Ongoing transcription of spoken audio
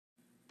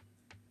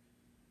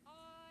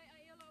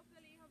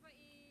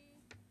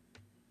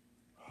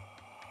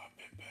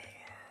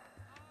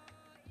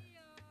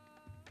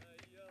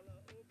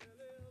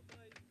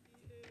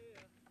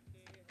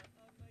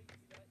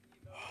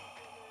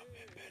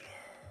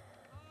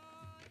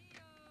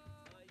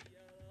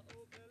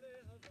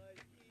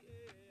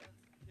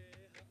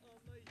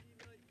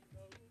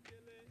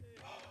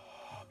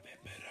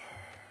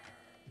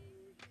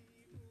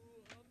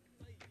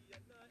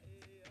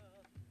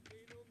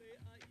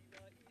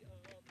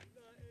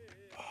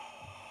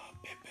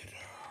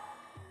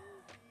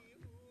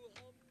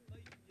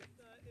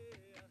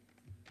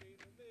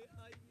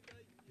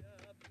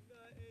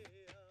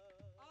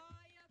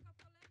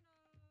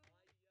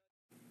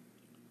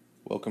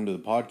Welcome to the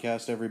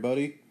podcast,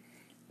 everybody.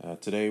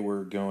 Today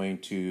we're going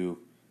to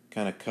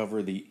kind of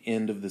cover the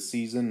end of the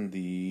season,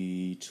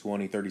 the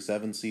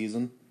 2037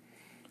 season.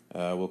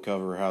 We'll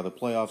cover how the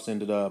playoffs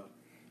ended up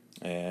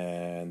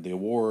and the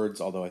awards,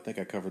 although I think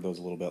I covered those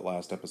a little bit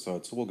last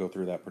episode, so we'll go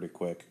through that pretty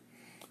quick.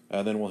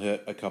 Then we'll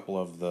hit a couple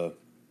of the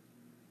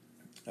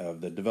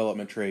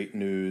development trait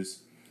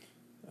news.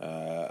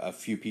 A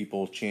few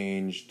people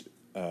changed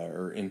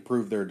or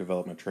improved their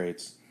development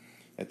traits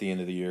at the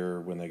end of the year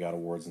when they got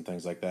awards and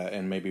things like that,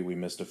 and maybe we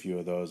missed a few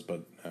of those,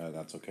 but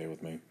that's okay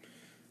with me.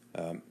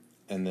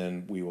 And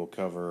then we will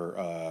cover,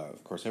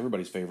 of course,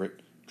 everybody's favorite,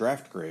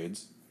 draft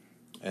grades,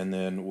 and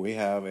then we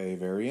have a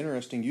very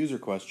interesting user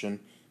question,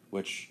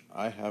 which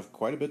I have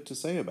quite a bit to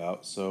say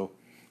about, so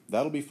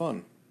that'll be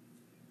fun.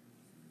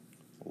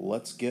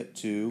 Let's get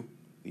to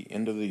the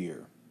end of the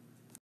year.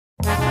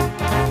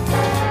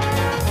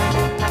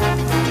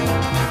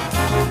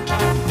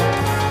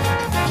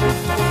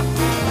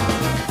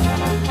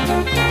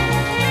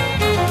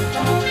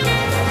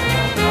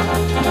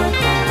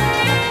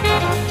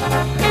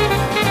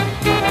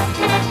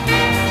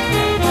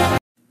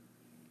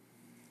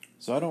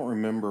 So I don't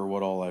remember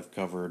what all I've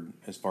covered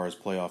as far as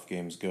playoff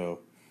games go.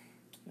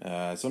 So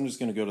I'm just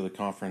going to go to the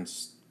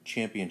conference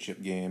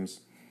championship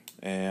games,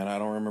 and I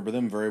don't remember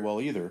them very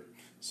well either.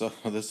 So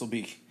this will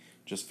be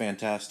just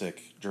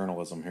fantastic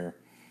journalism here.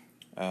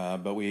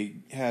 But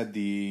we had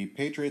the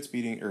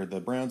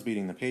the Browns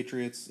beating the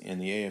Patriots in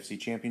the AFC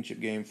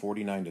Championship game,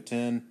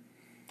 49-10.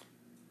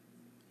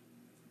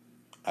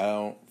 I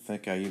don't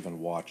think I even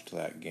watched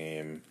that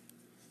game.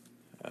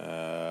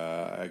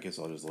 I guess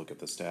I'll just look at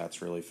the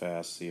stats really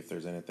fast, see if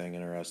there's anything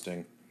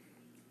interesting.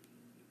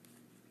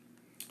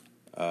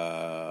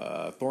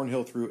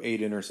 Thornhill threw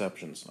 8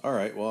 interceptions. All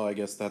right, well, I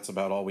guess that's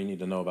about all we need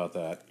to know about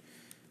that.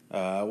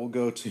 We'll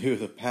go to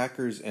the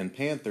Packers and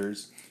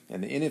Panthers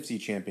and the NFC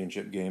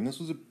Championship game. This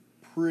was a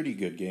pretty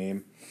good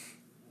game.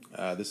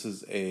 This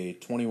is a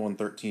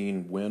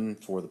 21-13 win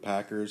for the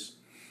Packers.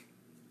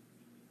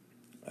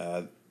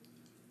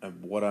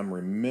 What I'm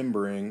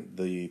remembering,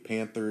 the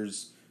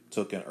Panthers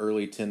took an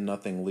early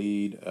 10-0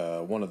 lead.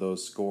 One of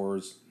those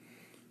scores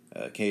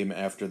came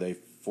after they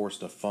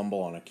forced a fumble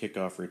on a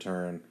kickoff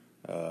return.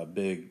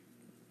 Big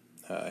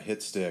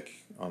hit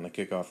stick on the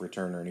kickoff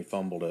returner, and he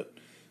fumbled it.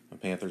 The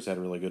Panthers had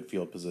a really good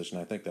field position.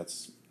 I think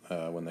that's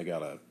when they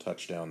got a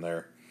touchdown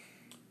there.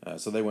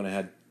 So they went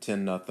ahead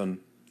 10-0.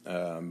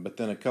 But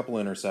then a couple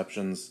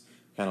interceptions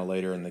kind of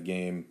later in the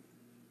game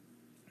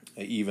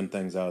evened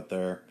things out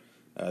there.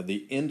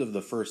 The end of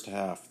the first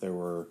half, there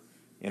were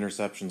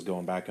interceptions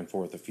going back and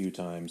forth a few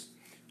times.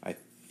 I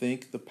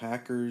think the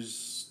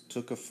Packers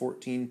took a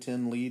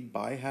 14-10 lead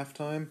by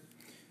halftime,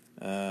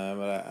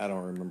 but I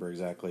don't remember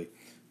exactly.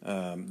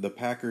 The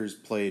Packers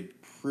played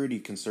pretty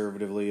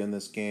conservatively in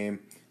this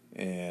game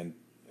and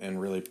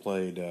really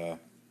played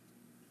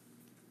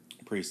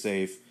pretty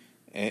safe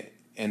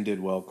and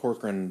did well.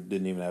 Corcoran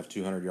didn't even have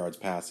 200 yards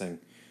passing,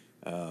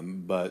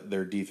 but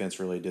their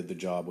defense really did the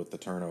job with the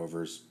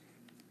turnovers.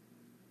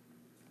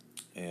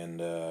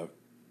 And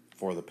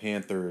for the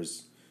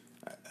Panthers,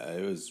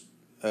 it was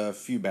a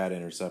few bad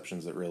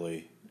interceptions that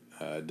really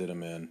did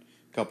them in.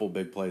 A couple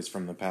big plays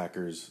from the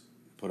Packers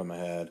put them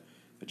ahead.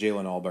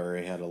 Jalen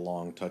Albury had a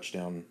long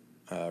touchdown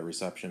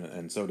reception,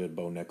 and so did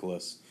Bo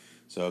Nicholas.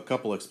 So a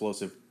couple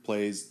explosive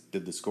plays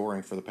did the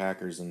scoring for the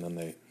Packers, and then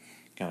they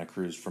kind of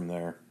cruised from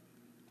there.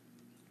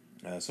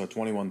 So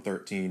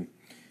 21-13.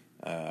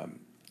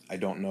 I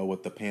don't know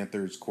what the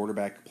Panthers'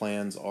 quarterback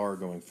plans are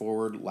going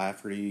forward.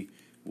 Lafferty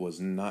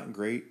was not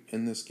great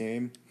in this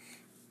game.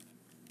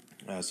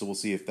 So we'll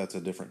see if that's a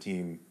different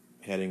team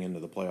heading into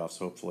the playoffs,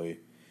 hopefully,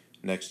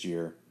 next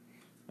year.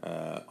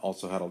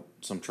 Also had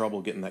some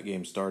trouble getting that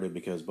game started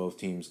because both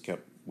teams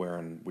kept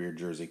wearing weird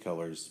jersey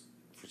colors.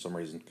 For some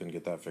reason, couldn't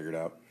get that figured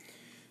out.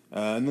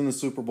 And then the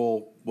Super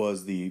Bowl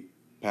was the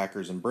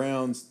Packers and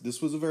Browns.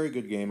 This was a very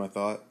good game, I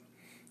thought.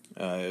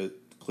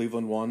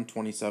 Cleveland won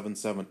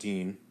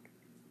 27-17.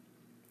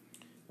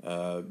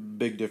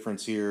 Big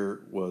difference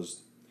here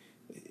was,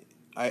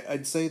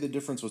 I'd say the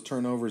difference was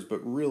turnovers, but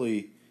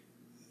really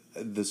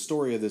the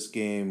story of this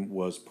game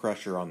was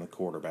pressure on the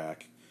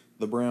quarterback.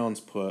 The Browns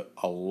put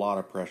a lot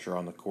of pressure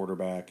on the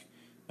quarterback.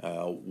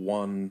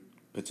 One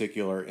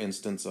particular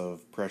instance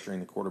of pressuring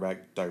the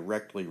quarterback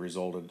directly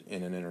resulted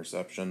in an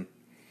interception.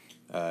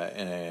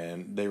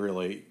 And they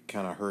really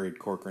kind of hurried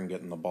Corcoran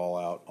getting the ball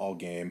out all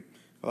game.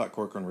 I thought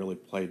Corcoran really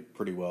played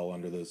pretty well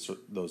under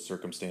those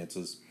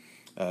circumstances.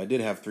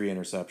 Did have 3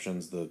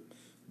 interceptions.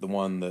 The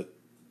one that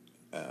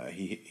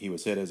he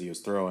was hit as he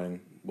was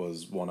throwing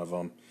was one of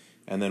them.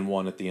 And then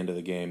one at the end of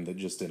the game that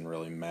just didn't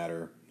really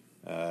matter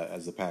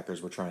as the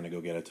Packers were trying to go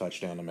get a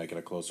touchdown to make it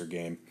a closer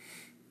game.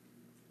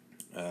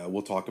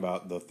 We'll talk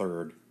about the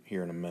third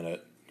here in a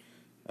minute.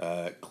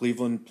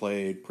 Cleveland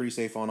played pretty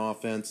safe on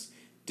offense.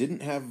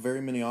 Didn't have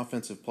very many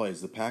offensive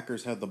plays. The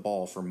Packers had the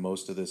ball for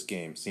most of this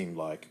game, seemed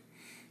like.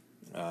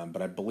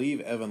 But I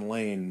believe Evan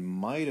Lane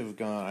might have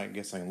gone, I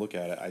guess I can look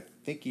at it, I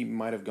think he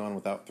might have gone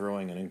without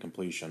throwing an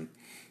incompletion.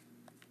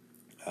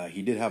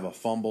 He did have a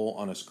fumble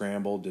on a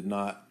scramble, did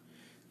not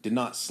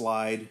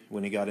slide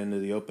when he got into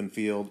the open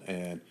field,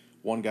 and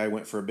one guy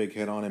went for a big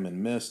hit on him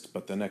and missed,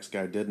 but the next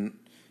guy didn't,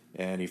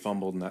 and he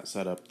fumbled, and that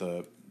set up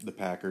the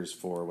Packers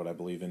for what I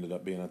believe ended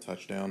up being a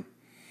touchdown.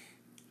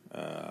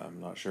 I'm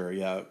not sure.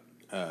 Yeah,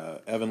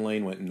 Evan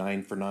Lane went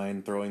 9 for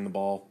 9 throwing the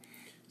ball,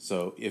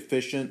 so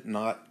efficient,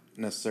 not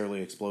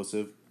necessarily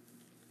explosive.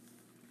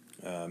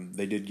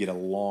 They did get a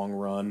long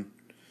run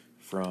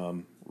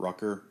from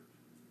Rucker,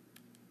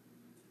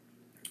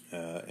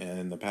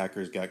 and the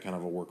Packers got kind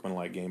of a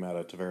workmanlike game out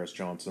of Tavares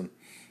Johnson.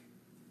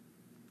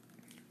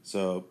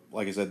 So,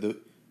 like I said,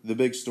 the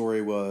big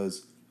story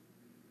was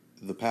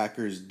the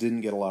Packers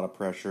didn't get a lot of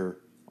pressure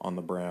on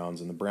the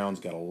Browns, and the Browns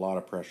got a lot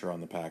of pressure on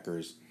the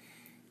Packers.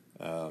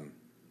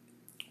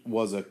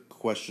 Was a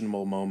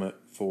questionable moment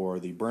for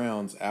the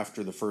Browns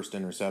after the first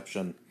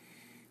interception.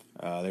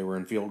 They were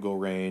in field goal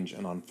range,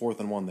 and on 4th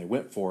and 1, they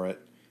went for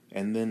it,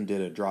 and then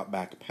did a drop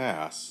back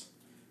pass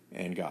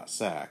and got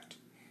sacked.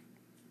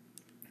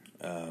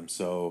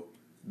 So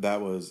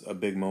that was a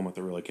big moment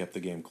that really kept the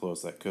game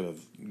close. That could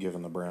have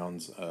given the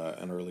Browns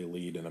an early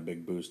lead and a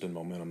big boost in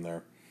momentum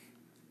there.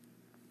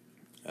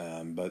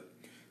 But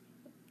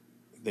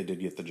they did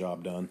get the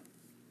job done.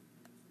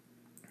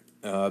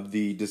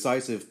 The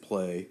decisive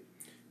play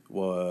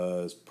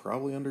was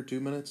probably under 2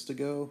 minutes to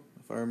go,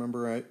 if I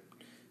remember right.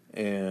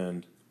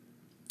 And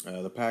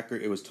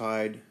it was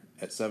tied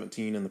at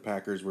 17, and the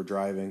Packers were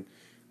driving,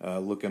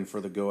 looking for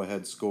the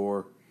go-ahead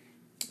score.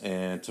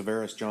 And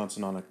Tavares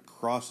Johnson on a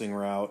crossing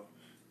route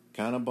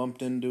kind of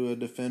bumped into a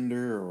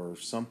defender or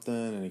something,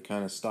 and he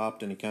kind of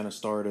stopped and he kind of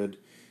started,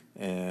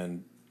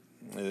 and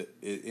it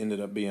ended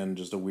up being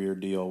just a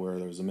weird deal where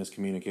there was a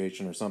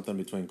miscommunication or something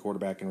between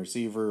quarterback and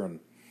receiver, and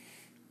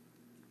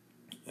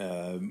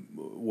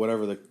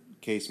whatever the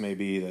case may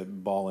be, the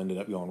ball ended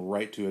up going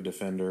right to a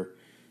defender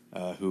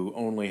who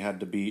only had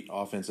to beat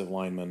offensive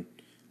linemen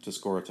to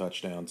score a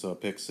touchdown. So a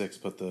pick six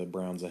put the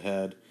Browns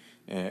ahead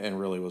and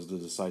really was the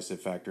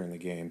decisive factor in the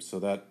game. So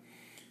that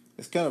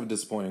it's kind of a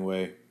disappointing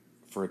way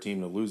for a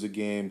team to lose a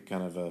game,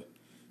 kind of a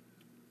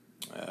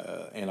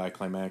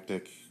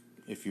anticlimactic,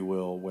 if you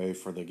will, way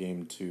for the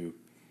game to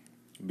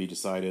be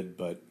decided.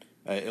 But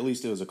at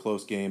least it was a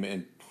close game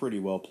and pretty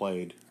well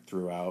played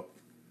throughout.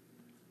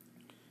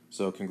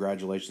 So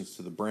congratulations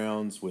to the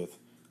Browns with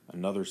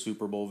another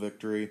Super Bowl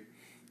victory,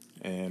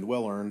 and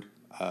well earned.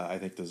 I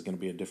think there's going to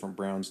be a different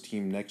Browns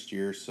team next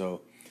year,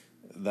 so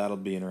that'll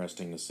be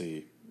interesting to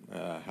see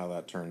how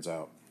that turns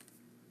out.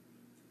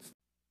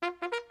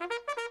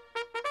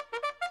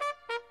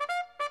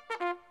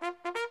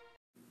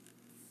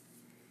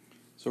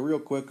 So real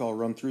quick, I'll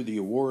run through the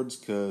awards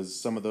because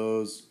some of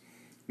those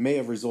may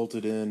have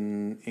resulted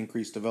in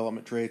increased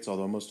development traits,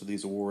 although most of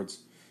these awards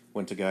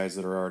went to guys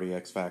that are already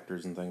X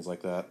Factors and things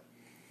like that.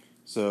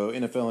 So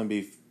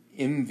NFL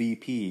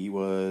MVP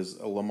was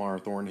Lamar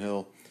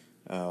Thornhill,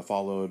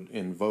 followed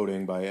in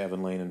voting by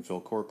Evan Lane and Phil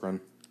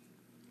Corcoran.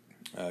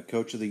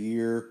 Coach of the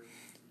Year,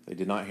 they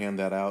did not hand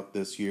that out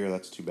this year.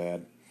 That's too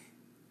bad.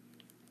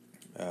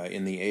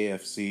 In the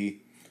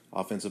AFC,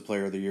 Offensive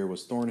Player of the Year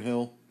was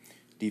Thornhill.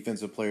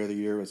 Defensive Player of the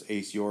Year was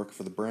Ace York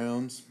for the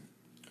Browns.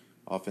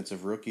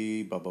 Offensive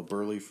Rookie, Bubba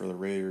Burley for the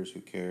Raiders.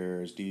 Who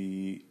cares?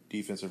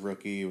 Defensive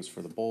Rookie was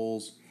for the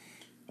Bulls.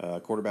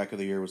 Quarterback of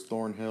the Year was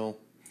Thornhill.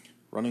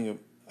 Running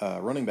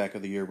back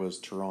of the year was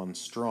Teron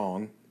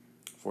Strong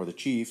for the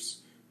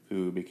Chiefs,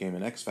 who became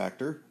an X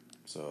Factor,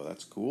 so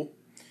that's cool.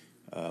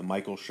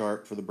 Michael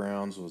Sharp for the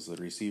Browns was the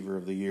receiver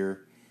of the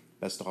year.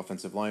 Best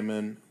offensive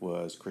lineman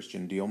was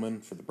Christian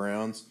Dielman for the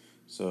Browns.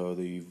 So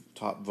the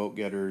top vote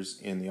getters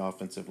in the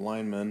offensive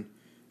linemen,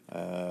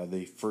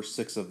 the first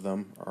 6 of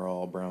them are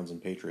all Browns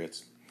and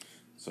Patriots.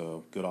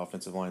 So good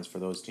offensive lines for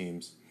those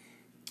teams.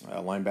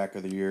 Linebacker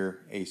of the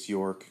year, Ace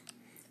York.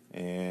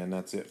 And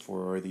that's it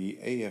for the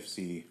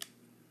AFC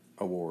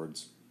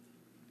awards.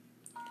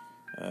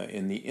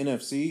 In the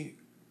NFC,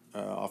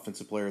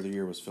 Offensive Player of the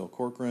Year was Phil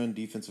Corcoran.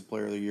 Defensive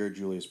Player of the Year,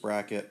 Julius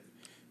Brackett.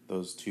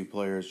 Those 2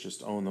 players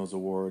just own those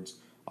awards.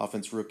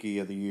 Offense Rookie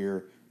of the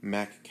Year,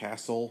 Mac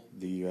Castle,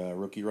 the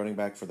rookie running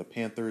back for the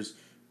Panthers.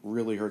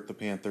 Really hurt the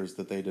Panthers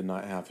that they did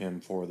not have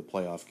him for the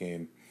playoff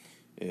game.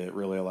 It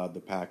really allowed the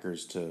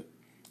Packers to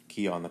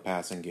key on the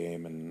passing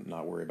game and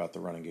not worry about the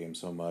running game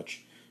so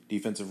much.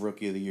 Defensive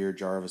Rookie of the Year,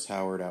 Jarvis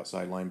Howard,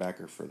 outside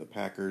linebacker for the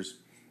Packers.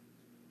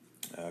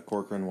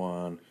 Corcoran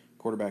won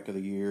Quarterback of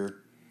the Year.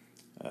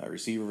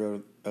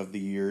 Receiver of the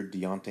Year,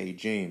 Deontay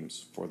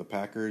James for the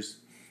Packers.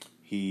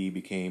 He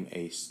became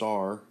a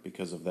star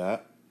because of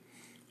that.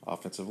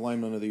 Offensive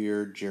Lineman of the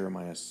Year,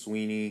 Jeremiah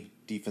Sweeney.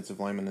 Defensive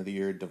Lineman of the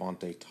Year,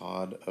 Devontae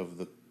Todd of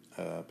the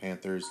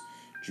Panthers.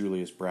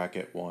 Julius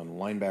Brackett won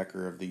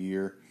Linebacker of the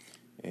Year.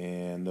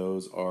 And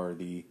those are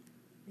the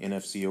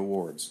NFC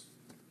awards.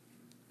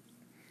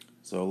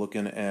 So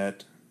looking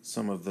at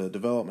some of the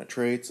development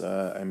traits,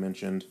 I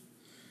mentioned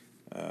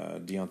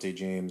Deontay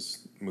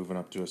James moving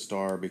up to a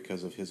star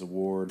because of his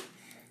award.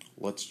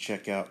 Let's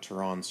check out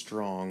Teron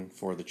Strong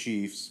for the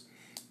Chiefs.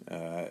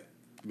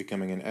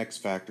 Becoming an X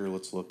Factor,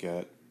 let's look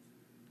at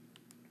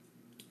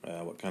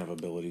what kind of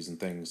abilities and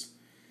things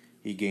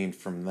he gained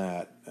from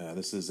that.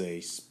 This is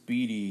a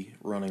speedy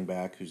running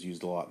back who's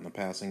used a lot in the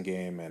passing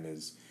game and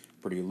is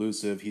pretty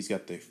elusive. He's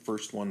got the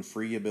first one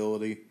free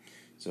ability,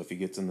 so if he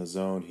gets in the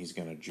zone, he's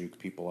going to juke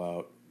people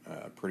out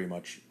pretty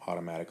much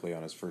automatically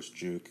on his first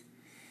juke.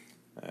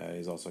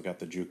 He's also got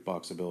the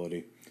jukebox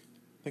ability.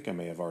 I think I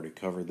may have already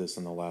covered this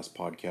in the last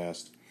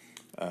podcast.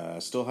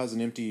 Still has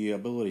an empty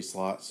ability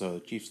slot, so the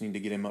Chiefs need to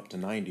get him up to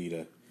 90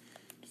 to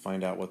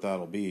find out what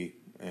that'll be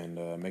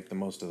and make the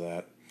most of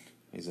that.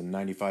 He's a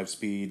 95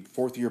 speed,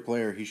 fourth-year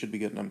player. He should be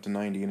getting up to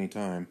 90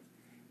 anytime.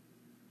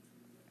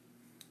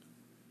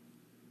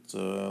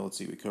 So let's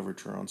see, we covered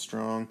Teron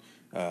Strong.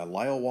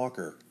 Lyle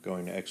Walker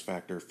going to X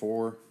Factor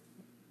for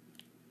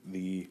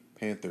the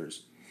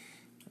Panthers.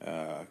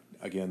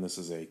 Again, this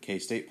is a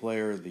K-State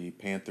player. The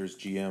Panthers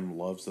GM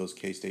loves those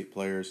K-State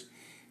players.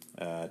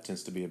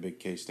 Tends to be a big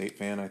K-State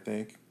fan, I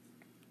think.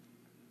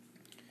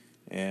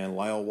 And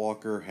Lyle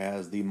Walker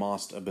has the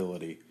Most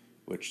ability,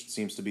 which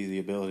seems to be the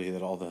ability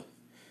that all the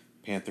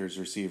Panthers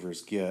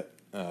receivers get.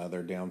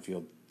 Their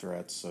downfield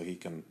threats, so he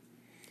can,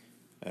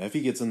 if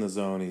he gets in the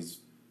zone, he's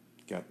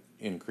got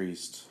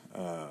increased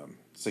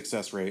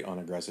success rate on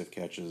aggressive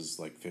catches,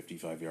 like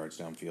 55 yards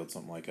downfield,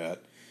 something like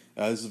that.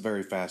 This is a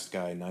very fast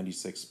guy,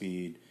 96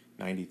 speed,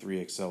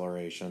 93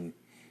 acceleration,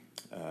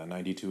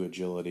 92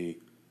 agility,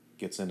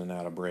 gets in and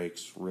out of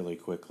breaks really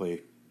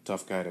quickly.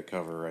 Tough guy to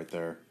cover right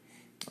there.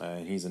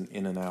 And he's an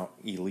in and out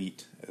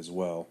elite as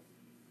well.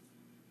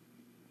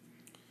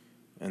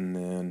 And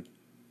then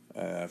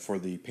for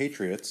the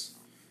Patriots,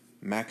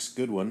 Max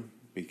Goodwin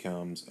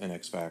becomes an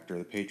X Factor.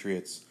 The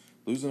Patriots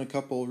losing a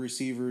couple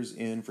receivers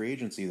in free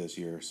agency this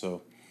year,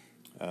 so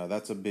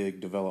that's a big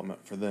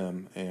development for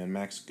them. And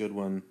Max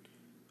Goodwin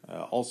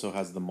also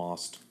has the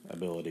Most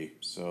ability,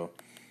 so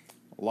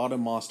a lot of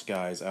Most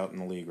guys out in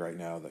the league right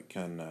now that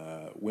can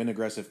win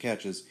aggressive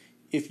catches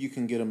if you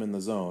can get them in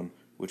the zone,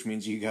 which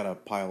means you got to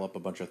pile up a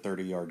bunch of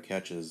 30-yard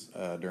catches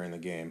during the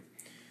game.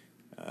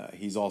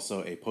 He's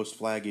also a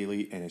post-flag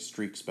elite and a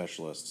streak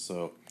specialist,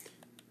 so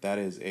that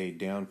is a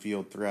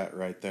downfield threat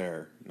right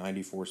there.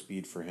 94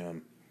 speed for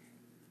him.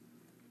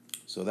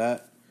 So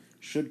that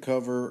should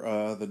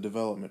cover the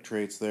development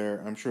traits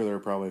there. I'm sure there are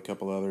probably a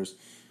couple others.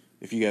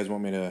 If you guys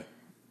want me to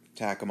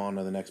tack them on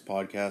to the next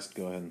podcast,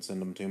 go ahead and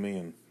send them to me,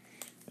 and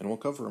we'll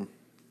cover them.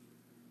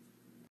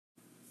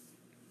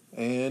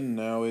 And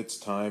now it's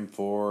time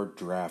for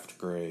draft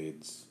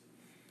grades.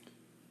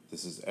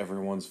 This is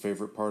everyone's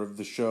favorite part of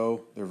the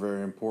show. They're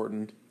very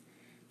important.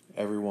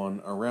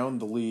 Everyone around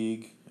the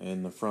league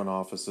and the front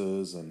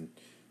offices and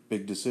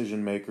big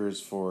decision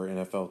makers for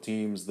NFL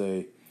teams,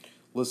 they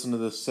listen to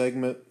this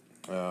segment.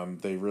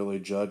 They really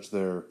judge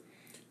their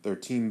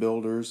team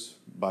builders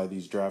by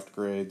these draft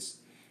grades,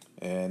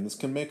 and this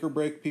can make or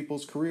break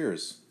people's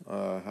careers.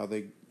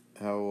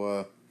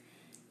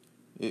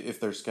 If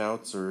they're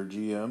scouts or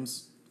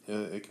GMs,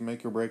 it can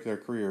make or break their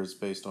careers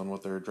based on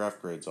what their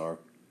draft grades are.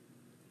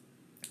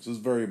 This is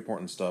very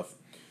important stuff.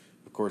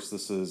 Of course,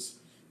 this is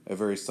a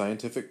very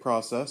scientific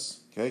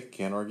process. Okay,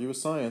 can't argue with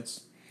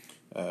science.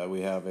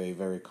 We have a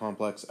very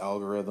complex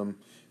algorithm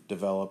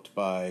developed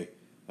by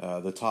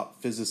the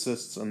top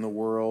physicists in the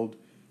world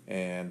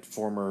and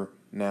former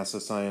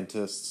NASA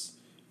scientists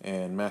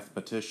and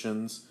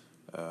mathematicians.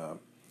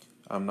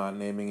 I'm not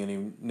naming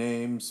any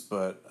names,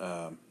 but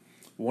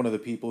one of the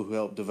people who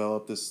helped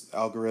develop this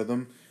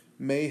algorithm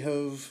may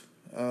have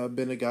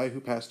been a guy who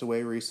passed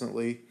away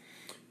recently,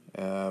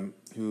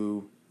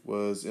 who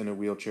was in a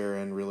wheelchair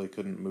and really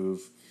couldn't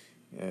move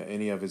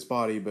any of his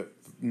body, but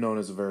known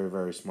as a very,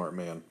 very smart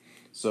man.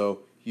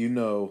 So you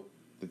know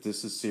that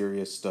this is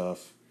serious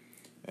stuff,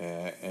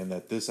 and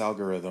that this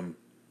algorithm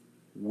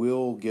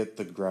will get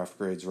the draft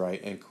grades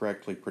right and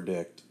correctly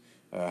predict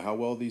how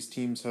well these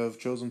teams have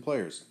chosen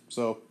players.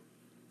 So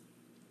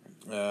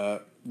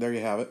there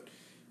you have it,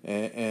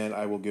 and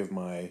I will give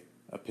my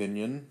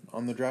opinion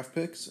on the draft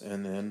picks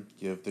and then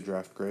give the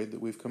draft grade that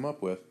we've come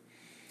up with.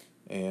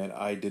 And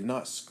I did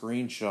not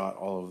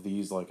screenshot all of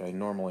these like I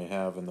normally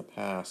have in the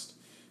past,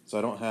 so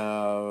I don't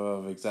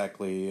have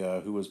exactly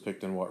who was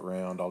picked in what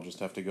round. I'll just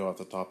have to go off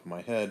the top of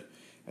my head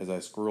as I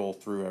scroll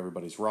through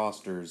everybody's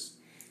rosters,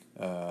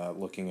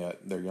 looking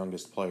at their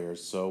youngest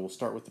players. So we'll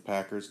start with the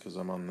Packers because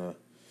I'm on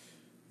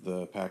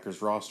the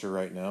Packers roster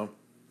right now.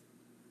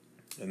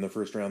 In the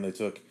first round, they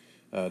took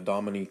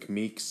Dominique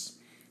Meeks,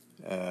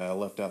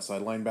 left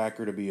outside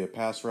linebacker, to be a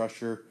pass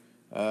rusher.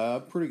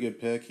 Pretty good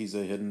pick. He's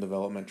a hidden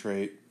development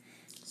trait.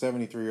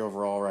 73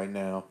 overall right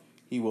now.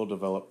 He will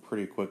develop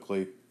pretty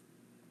quickly.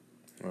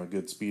 A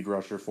good speed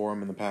rusher for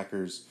him. And the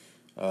Packers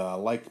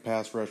liked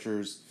pass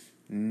rushers.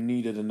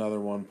 Needed another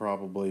one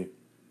probably.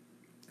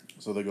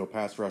 So they go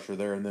pass rusher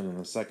there. And then in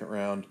the second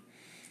round,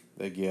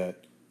 they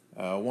get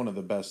one of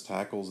the best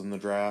tackles in the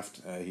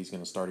draft. He's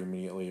going to start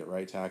immediately at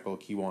right tackle,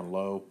 Keywan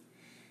Lowe.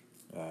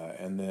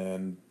 And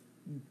then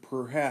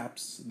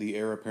perhaps the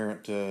heir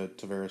apparent to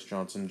Tavares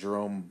Johnson,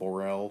 Jerome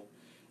Borrell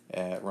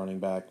at running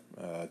back,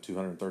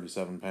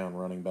 237-pound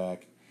running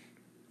back.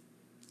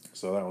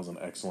 So that was an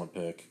excellent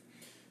pick.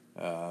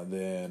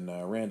 Then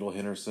Randall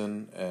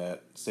Henderson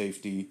at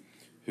safety,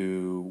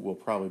 who will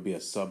probably be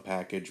a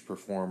sub-package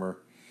performer.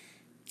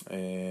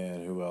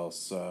 And who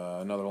else?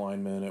 Another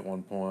lineman at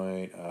one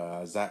point.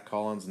 Zach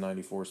Collins,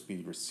 94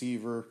 speed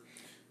receiver,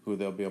 who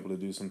they'll be able to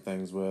do some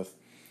things with.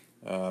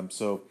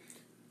 So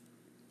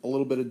a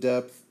little bit of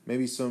depth,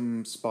 maybe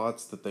some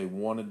spots that they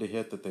wanted to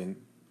hit that they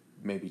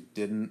maybe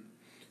didn't.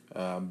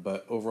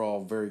 But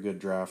overall, very good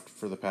draft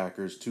for the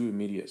Packers. 2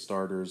 immediate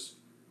starters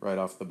right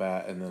off the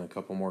bat, and then a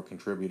couple more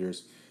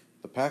contributors.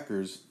 The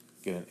Packers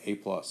get an A+.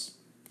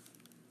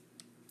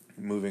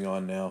 Moving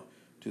on now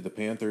to the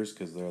Panthers,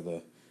 because they're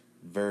the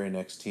very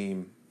next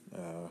team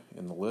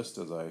in the list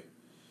as I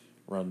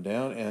run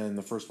down. And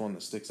the first one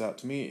that sticks out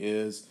to me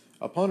is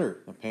a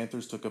punter. The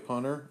Panthers took a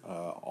punter,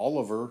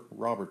 Oliver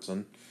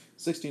Robertson,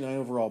 69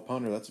 overall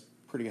punter. That's a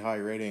pretty high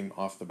rating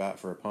off the bat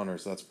for a punter,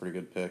 so that's a pretty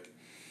good pick.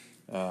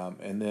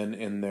 And then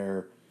in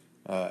their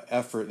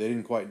effort, they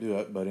didn't quite do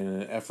it, but in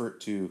an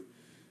effort to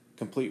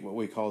complete what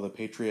we call the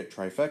Patriot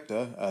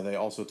trifecta, they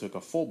also took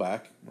a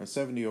fullback, a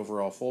 70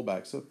 overall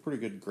fullback, so pretty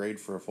good grade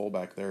for a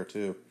fullback there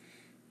too.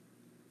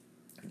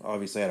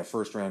 Obviously had a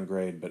first round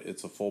grade, but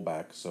it's a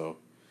fullback, so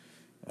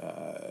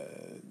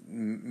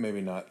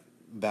maybe not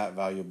that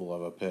valuable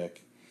of a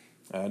pick.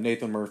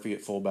 Nathan Murphy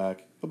at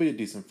fullback. He'll be a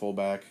decent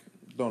fullback.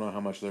 Don't know how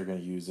much they're going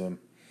to use him.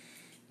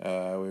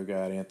 We've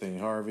got Anthony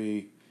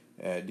Harvey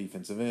at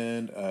defensive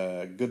end.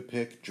 Good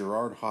pick,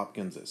 Gerard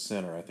Hopkins at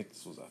center. I think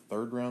this was a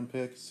third-round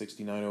pick,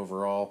 69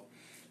 overall.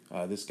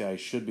 This guy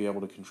should be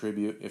able to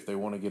contribute if they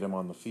want to get him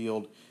on the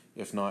field.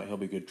 If not, he'll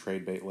be good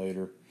trade bait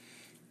later.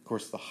 Of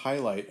course, the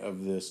highlight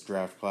of this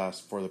draft class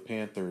for the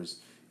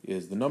Panthers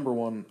is the number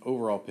 1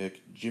 overall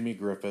pick, Jimmy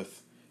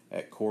Griffith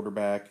at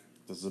quarterback.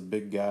 This is a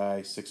big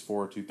guy, 6'4",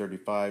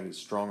 235. He's a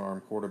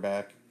strong-arm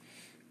quarterback.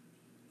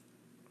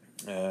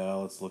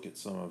 Let's look at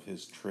some of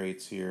his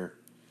traits here.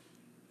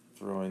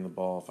 Throwing the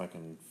ball, if I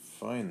can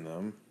find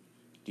them.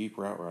 Deep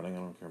route running, I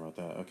don't care about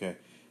that. Okay.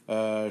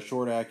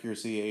 Short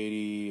accuracy,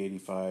 80,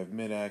 85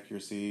 mid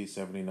accuracy,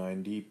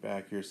 79 deep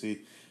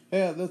accuracy.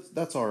 Yeah,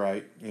 that's all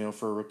right.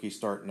 For a rookie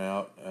starting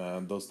out,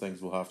 those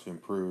things will have to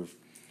improve,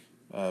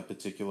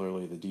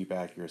 particularly the deep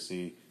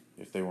accuracy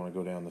if they want to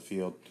go down the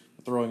field.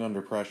 Throwing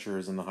under pressure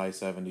is in the high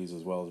 70s,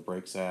 as well as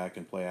break sack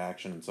and play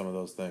action and some of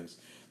those things.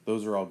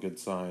 Those are all good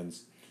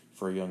signs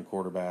for a young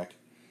quarterback.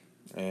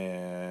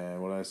 And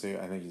what did I say?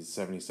 I think he's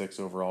 76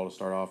 overall to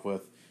start off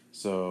with.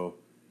 So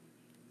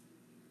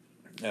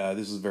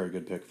this is a very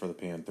good pick for the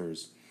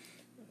Panthers.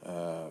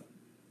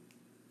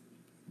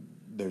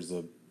 There's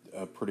a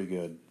pretty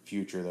good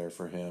future there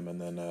for him.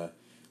 And then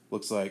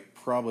looks like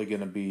probably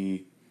going to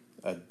be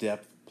a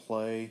depth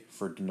play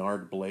for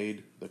Denard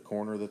Blade, the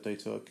corner that they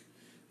took.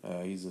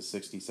 He's a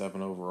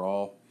 67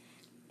 overall,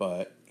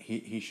 but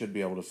he should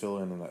be able to fill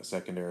in that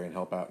secondary and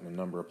help out in a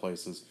number of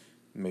places,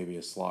 maybe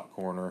a slot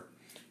corner.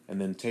 And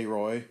then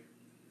Taroy,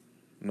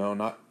 no,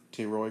 not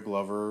Taroy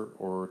Glover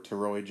or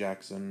Taroy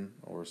Jackson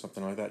or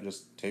something like that,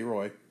 just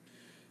Taroy.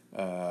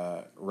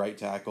 Right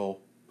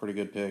tackle, pretty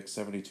good pick,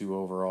 72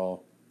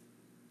 overall.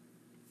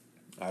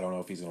 I don't know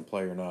if he's going to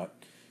play or not.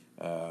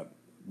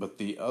 But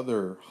the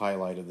other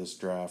highlight of this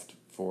draft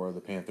for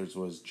the Panthers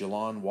was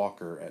Jelon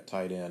Walker at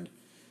tight end,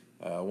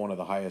 one of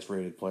the highest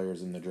rated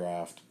players in the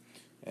draft,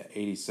 at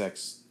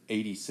 86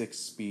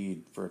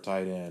 speed for a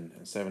tight end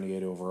and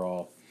 78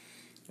 overall.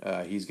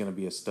 He's going to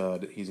be a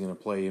stud. He's going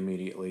to play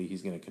immediately.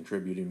 He's going to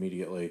contribute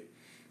immediately.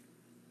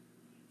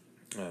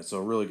 So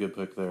a really good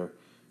pick there.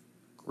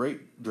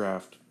 Great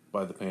draft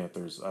by the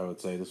Panthers, I would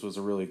say. This was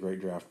a really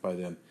great draft by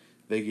them.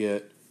 They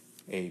get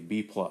a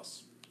B+.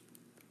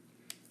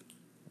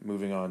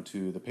 Moving on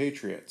to the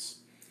Patriots.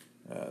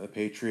 The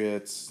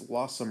Patriots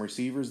lost some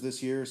receivers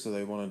this year, so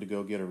they wanted to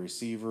go get a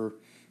receiver.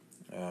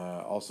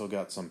 Also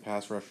got some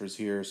pass rushers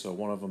here, so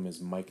one of them is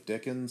Mike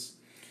Dickens.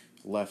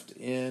 Left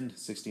end,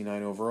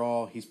 69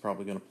 overall. He's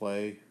probably going to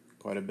play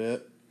quite a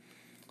bit.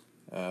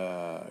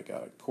 I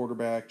got a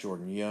quarterback,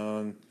 Jordan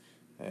Young.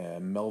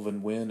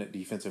 Melvin Wynn at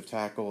defensive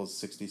tackle is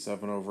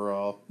 67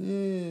 overall.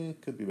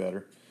 Could be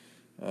better.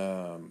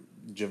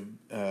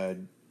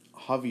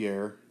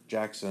 Javier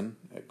Jackson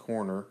at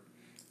corner,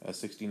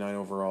 69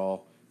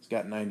 overall. He's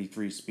got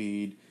 93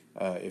 speed.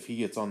 If he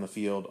gets on the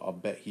field, I'll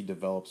bet he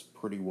develops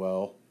pretty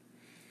well.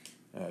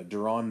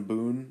 Deron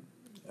Boone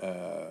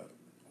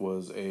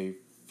was a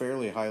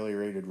fairly highly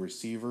rated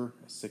receiver,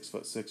 a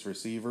 6'6"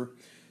 receiver,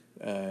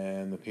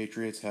 and the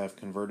Patriots have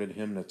converted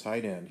him to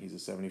tight end. He's a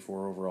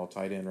 74 overall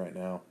tight end right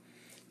now.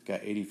 He's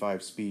got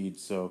 85 speed,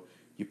 so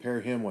you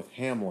pair him with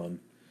Hamlin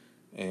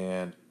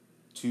and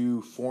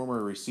 2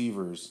 former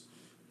receivers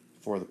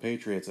for the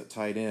Patriots at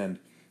tight end.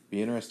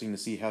 Be interesting to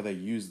see how they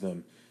use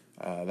them.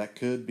 That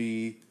could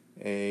be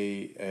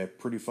a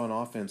pretty fun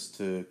offense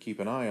to keep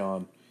an eye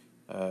on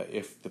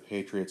if the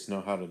Patriots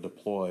know how to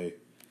deploy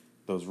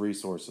those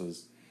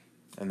resources.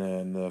 And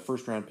then the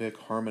first round pick,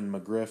 Harmon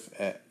McGriff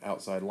at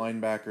outside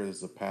linebacker. This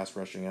is a pass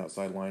rushing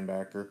outside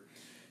linebacker.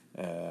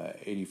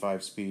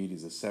 85 speed.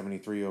 He's a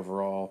 73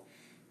 overall.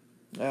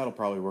 That'll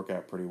probably work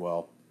out pretty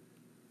well.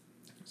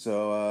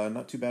 So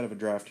not too bad of a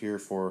draft here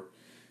for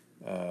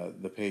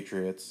the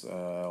Patriots.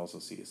 I also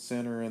see a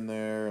center in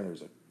there.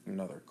 There's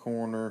another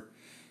corner.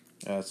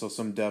 So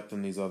some depth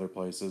in these other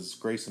places.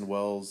 Grayson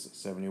Wells,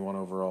 71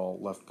 overall,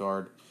 left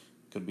guard,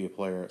 could be a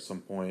player at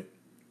some point.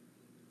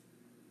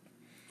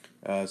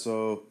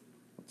 So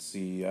let's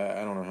see.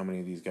 I don't know how many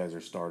of these guys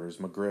are starters.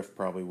 McGriff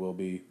probably will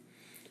be,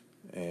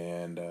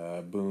 and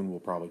Boone will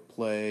probably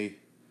play,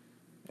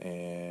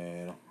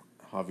 and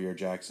Javier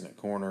Jackson at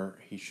corner.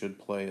 He should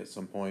play at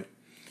some point.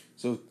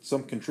 So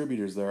some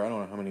contributors there. I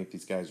don't know how many of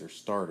these guys are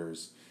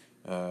starters,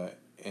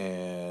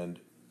 and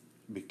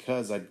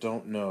because I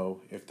don't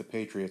know if the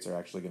Patriots are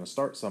actually going to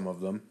start some of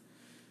them,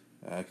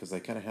 because they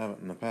kind of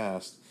haven't in the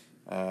past,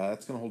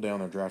 that's going to hold down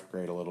their draft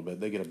grade a little bit.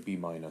 They get a B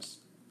minus.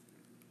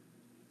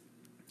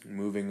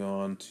 Moving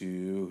on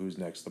to who's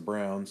next, the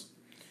Browns.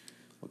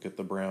 Look at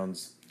the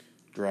Browns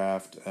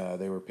draft.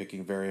 They were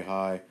picking very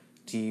high.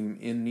 Team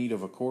in need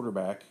of a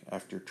quarterback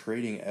after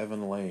trading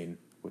Evan Lane,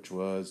 which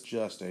was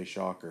just a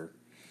shocker.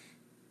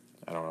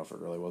 I don't know if it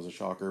really was a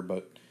shocker,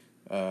 but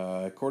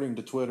according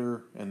to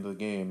Twitter and the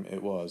game,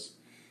 it was.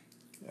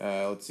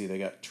 Let's see, they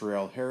got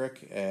Terrell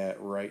Herrick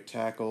at right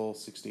tackle,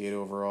 68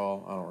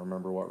 overall. I don't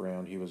remember what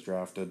round he was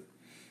drafted.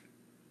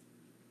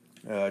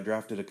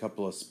 Drafted a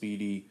couple of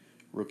speedy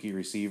rookie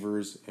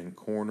receivers and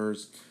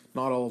corners.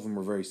 Not all of them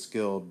were very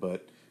skilled,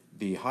 but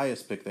the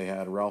highest pick they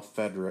had, Ralph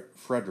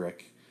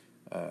Frederick,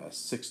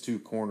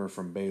 6'2" corner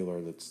from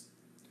Baylor that's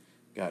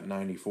got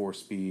 94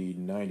 speed,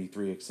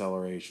 93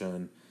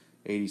 acceleration,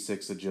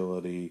 86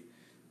 agility.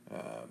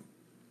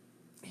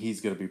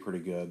 He's going to be pretty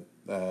good.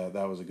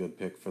 That was a good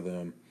pick for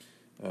them.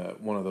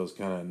 One of those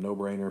kind of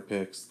no-brainer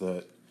picks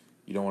that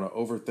you don't want to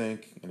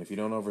overthink, and if you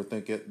don't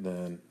overthink it,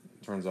 then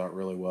it turns out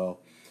really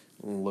well.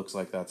 Looks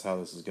like that's how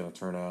this is going to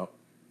turn out.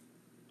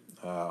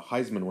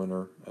 Heisman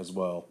winner as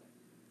well.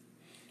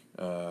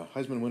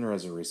 Heisman winner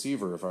as a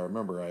receiver, if I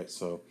remember right,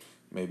 so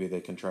maybe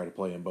they can try to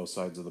play him both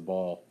sides of the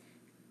ball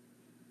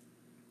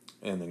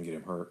and then get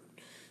him hurt.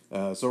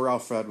 So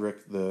Ralph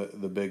Frederick,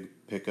 the big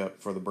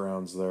pickup for the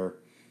Browns there,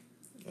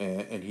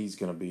 and he's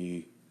going to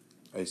be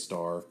a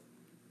star.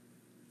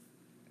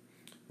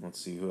 Let's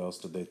see, who else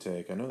did they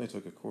take? I know they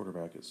took a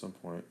quarterback at some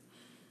point.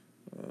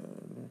 I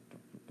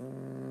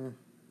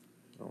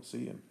don't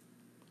see him.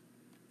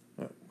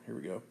 Oh, here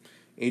we go.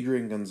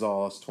 Adrian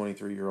Gonzalez,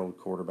 23-year-old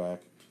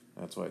quarterback.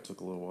 That's why it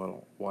took a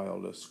little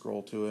while to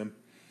scroll to him.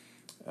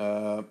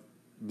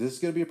 This is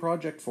going to be a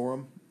project for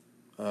him,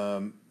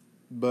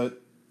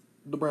 but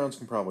the Browns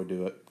can probably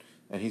do it.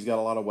 And he's got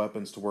a lot of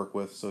weapons to work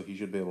with, so he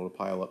should be able to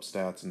pile up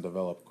stats and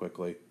develop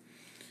quickly.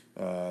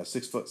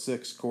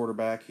 6'6"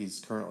 quarterback. He's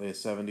currently a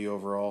 70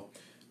 overall.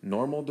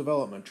 Normal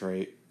development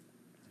trait.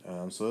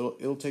 So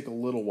it'll take a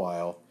little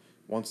while.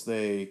 Once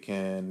they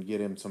can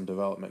get him some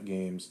development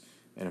games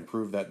and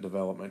improve that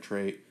development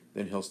trait,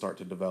 then he'll start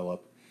to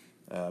develop.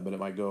 But it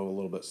might go a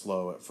little bit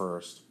slow at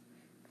first.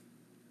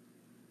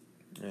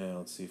 Yeah,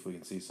 let's see if we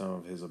can see some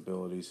of his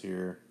abilities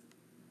here.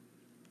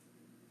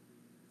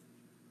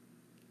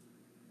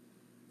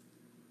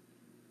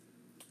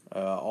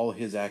 All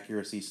his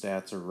accuracy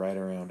stats are right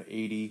around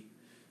 80,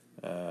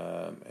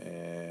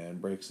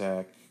 and break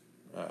sack,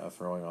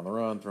 throwing on the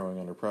run, throwing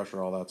under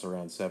pressure, all that's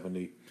around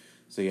 70.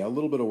 So yeah, a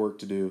little bit of work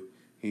to do.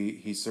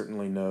 He's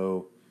certainly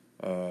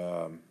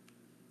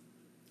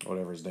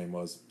whatever his name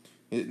was,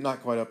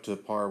 not quite up to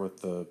par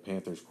with the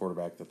Panthers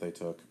quarterback that they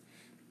took.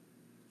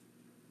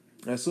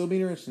 So it'll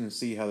be interesting to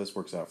see how this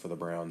works out for the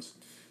Browns.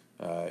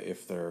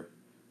 If they're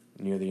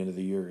near the end of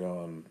the year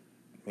going,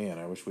 man,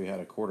 I wish we had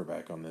a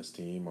quarterback on this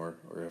team, or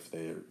if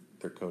they're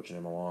coaching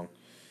him along.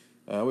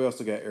 We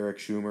also got Eric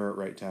Schumer at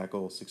right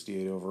tackle,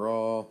 68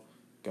 overall.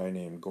 Guy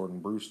named Gordon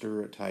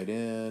Brewster at tight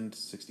end,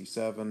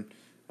 67.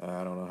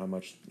 I don't know how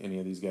much any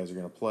of these guys are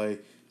going to play.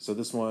 So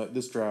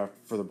this draft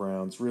for the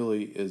Browns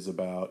really is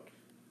about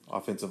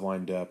offensive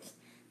line depth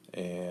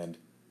and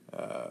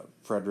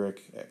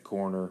Frederick at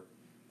corner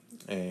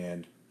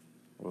and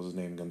what was his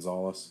name,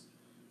 Gonzalez?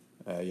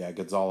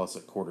 Gonzalez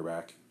at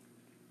quarterback.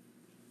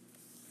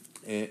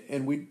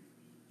 And we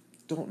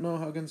don't know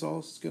how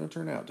Gonzalez is going to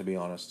turn out, to be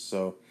honest.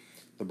 So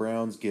the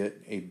Browns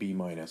get a B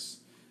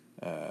minus.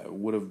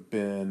 Would have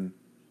been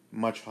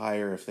much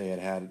higher if they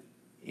had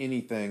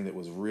anything that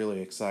was really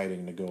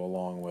exciting to go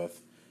along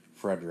with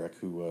Frederick,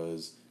 who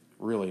was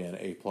really an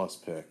A-plus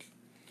pick.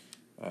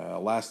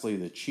 Lastly,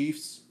 the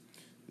Chiefs.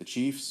 The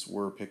Chiefs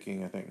were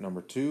picking, I think,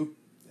 number 2,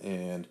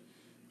 and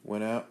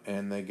went out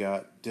and they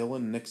got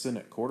Dylan Nixon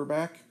at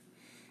quarterback.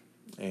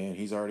 And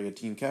he's already a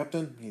team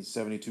captain. He's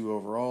 72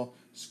 overall.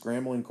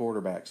 Scrambling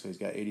quarterback, so he's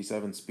got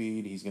 87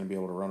 speed. He's going to be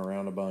able to run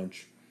around a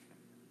bunch.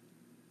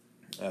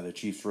 The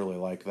Chiefs really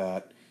like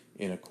that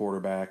in a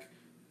quarterback.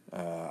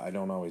 I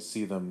don't always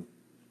see them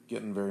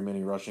getting very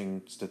many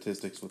rushing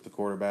statistics with the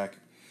quarterback.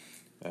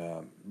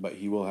 But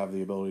he will have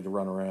the ability to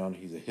run around.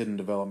 He's a hidden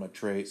development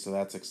trait, so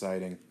that's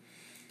exciting.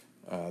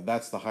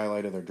 That's the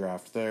highlight of their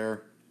draft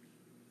there.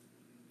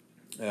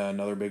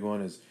 Another big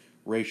one is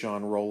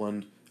Rashawn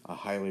Roland, a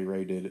highly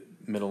rated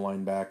middle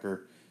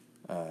linebacker.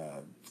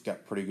 He's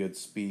got pretty good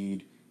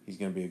speed. he's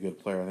going to be a good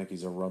player. I think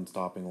he's a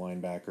run-stopping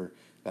linebacker.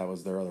 That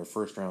was their other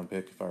first-round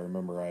pick, if I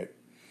remember right.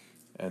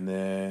 And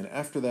then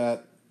after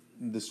that,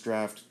 this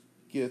draft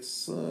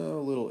gets a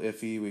little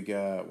iffy. We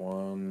got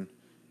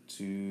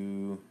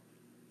two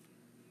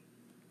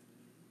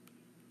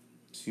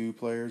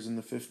players in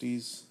the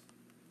 50s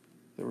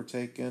that were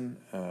taken.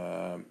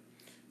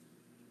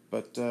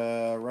 But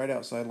right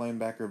outside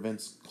linebacker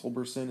Vince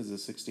Culberson is a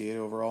 68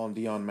 overall, and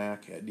Dion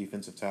Mack at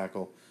defensive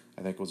tackle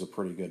I think was a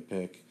pretty good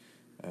pick.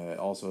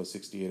 Also a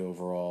 68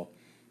 overall.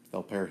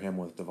 They'll pair him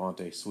with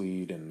Devontae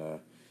Swede and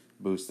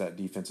boost that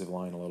defensive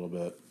line a little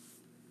bit.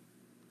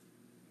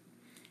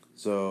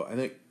 So I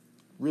think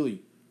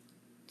really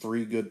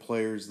 3 good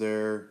players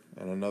there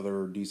and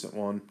another decent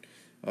one.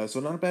 So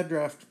not a bad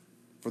draft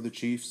for the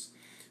Chiefs.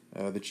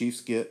 The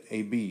Chiefs get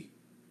a B.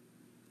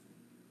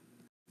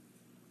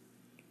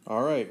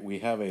 All right, we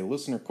have a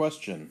listener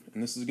question,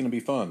 and this is going to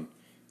be fun.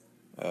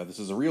 This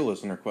is a real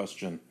listener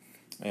question,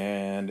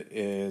 and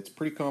it's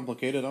pretty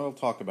complicated. I'll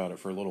talk about it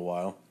for a little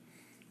while.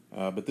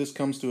 But this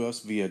comes to us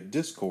via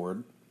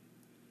Discord,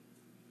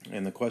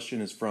 and the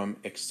question is from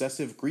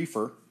Excessive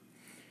Griefer,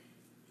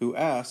 who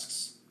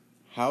asks,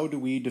 how do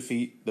we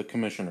defeat the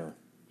commissioner?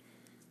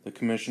 The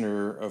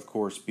commissioner, of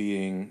course,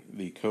 being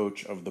the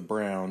coach of the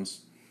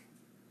Browns.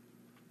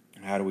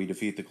 How do we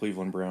defeat the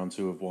Cleveland Browns,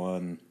 who have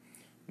won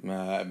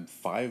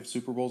 5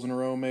 Super Bowls in a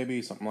row,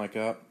 maybe, something like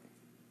that?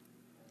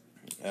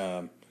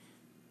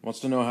 Wants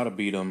to know how to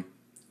beat them,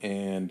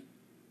 and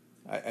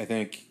I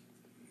think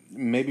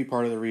maybe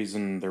part of the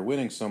reason they're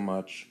winning so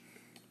much,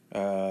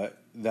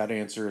 that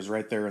answer is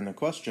right there in the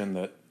question,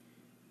 that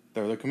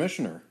they're the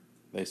commissioner.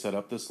 They set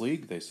up this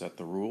league, they set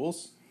the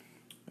rules,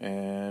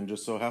 and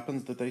just so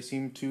happens that they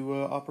seem to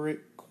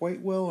operate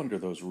quite well under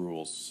those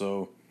rules.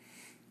 So,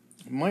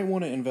 might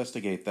want to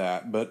investigate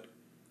that, but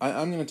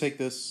I'm going to take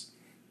this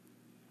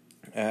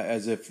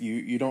as if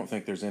you don't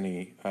think there's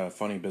any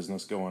funny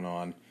business going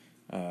on.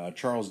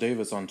 Charles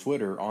Davis on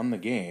Twitter, on the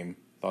game,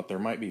 thought there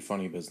might be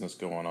funny business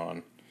going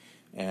on.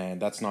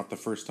 And that's not the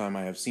first time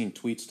I have seen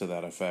tweets to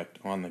that effect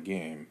on the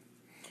game.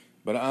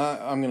 But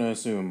I'm going to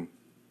assume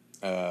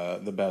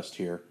the best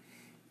here,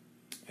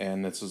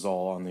 and this is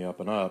all on the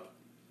up and up,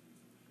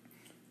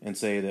 and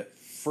say that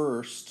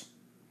first,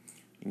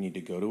 you need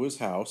to go to his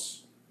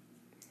house.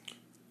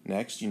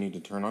 Next, you need to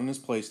turn on his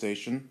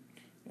PlayStation,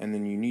 and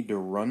then you need to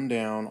run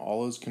down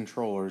all his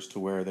controllers to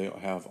where they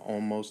have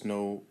almost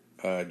no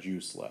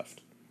juice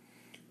left.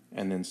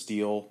 And then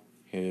steal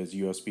his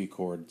USB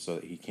cord so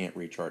that he can't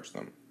recharge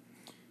them.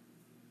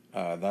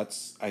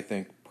 That's, I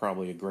think,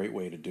 probably a great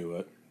way to do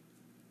it.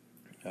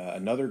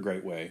 Another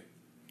great way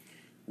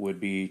would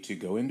be to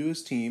go into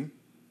his team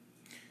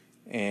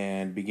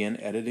and begin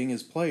editing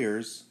his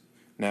players.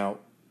 Now,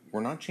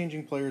 we're not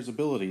changing players'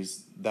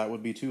 abilities. That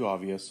would be too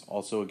obvious,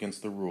 also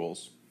against the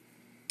rules.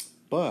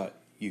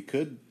 But you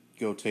could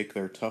go take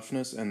their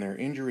toughness and their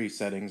injury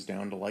settings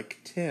down to like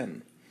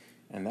 10,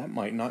 and that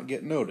might not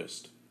get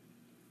noticed.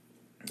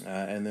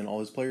 And then all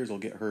his players will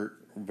get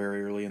hurt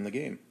very early in the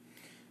game.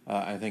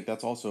 I think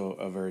that's also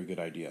a very good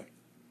idea.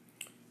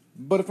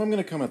 But if I'm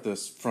going to come at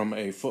this from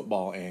a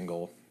football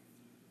angle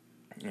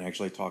and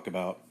actually talk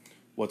about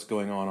what's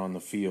going on the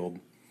field,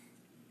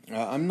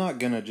 I'm not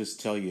going to just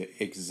tell you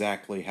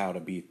exactly how to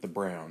beat the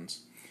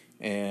Browns.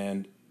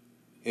 And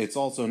it's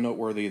also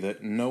noteworthy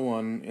that no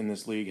one in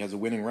this league has a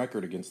winning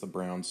record against the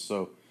Browns,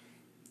 so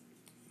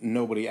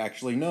nobody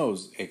actually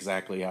knows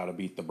exactly how to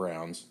beat the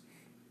Browns.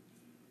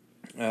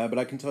 But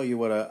I can tell you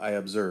what I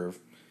observe,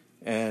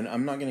 and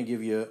I'm not going to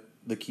give you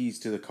the keys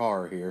to the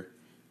car here.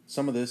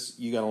 Some of this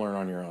you got to learn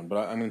on your own, but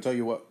I'm going to tell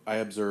you what I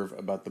observe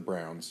about the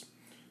Browns.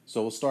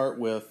 So we'll start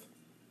with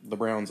the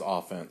Browns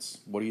offense.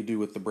 What do you do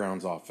with the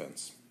Browns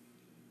offense?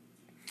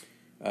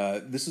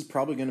 This is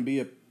probably going to be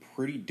a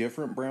pretty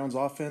different Browns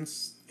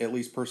offense, at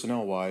least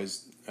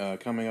personnel-wise,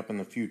 coming up in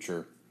the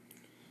future.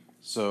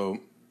 So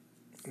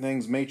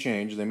things may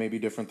change. They may be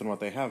different than what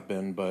they have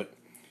been, but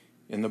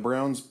in the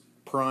Browns'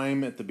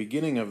 prime at the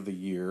beginning of the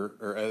year,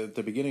 or at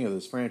the beginning of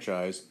this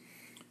franchise,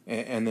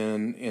 and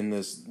then in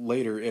this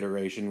later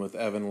iteration with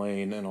Evan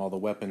Lane and all the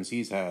weapons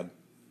he's had,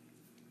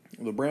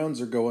 the Browns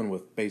are going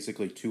with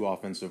basically 2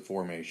 offensive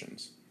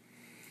formations.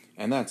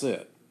 And that's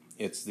it.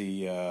 It's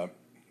the, I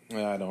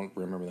don't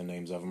remember the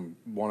names of them.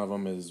 One of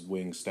them is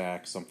wing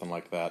stack, something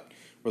like that,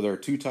 where there are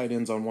 2 tight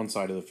ends on one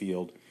side of the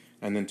field,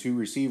 and then 2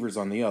 receivers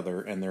on the other,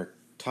 and they're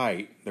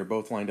tight. They're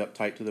both lined up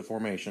tight to the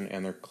formation,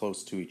 and they're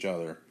close to each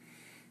other.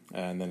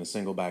 And then a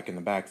single back in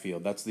the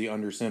backfield. That's the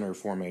under center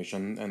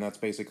formation, and that's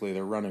basically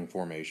their running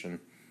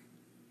formation.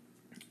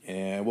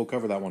 And we'll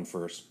cover that one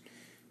first.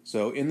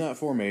 So in that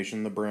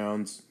formation, the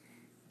Browns,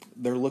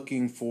 they're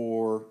looking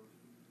for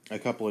a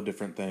couple of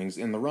different things.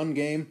 In the run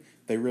game,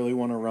 they really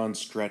want to run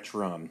stretch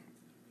run.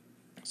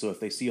 So if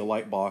they see a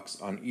light box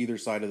on either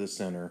side of the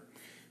center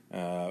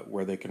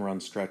where they can run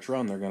stretch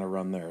run, they're going to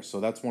run there. So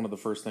that's one of the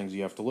first things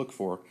you have to look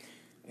for.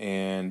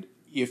 And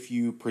if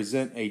you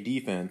present a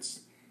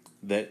defense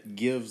that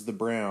gives the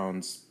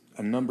Browns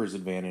a numbers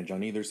advantage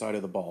on either side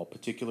of the ball,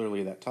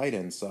 particularly that tight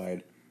end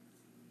side,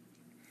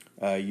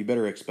 you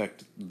better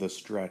expect the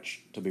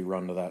stretch to be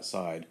run to that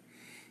side.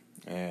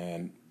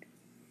 And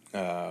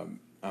I'm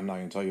not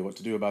going to tell you what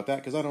to do about that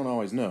because I don't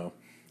always know.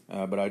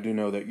 But I do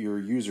know that your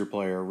user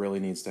player really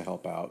needs to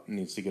help out,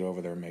 needs to get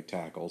over there and make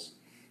tackles.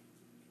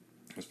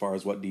 As far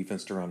as what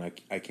defense to run,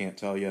 I can't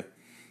tell you.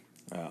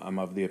 I'm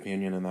of the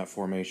opinion in that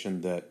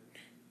formation that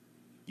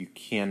you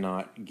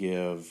cannot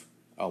give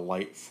a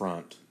light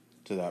front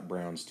to that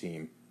Browns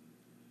team.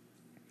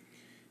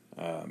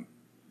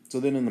 So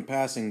then in the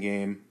passing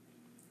game,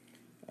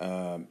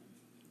 out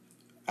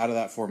of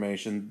that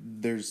formation,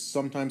 there's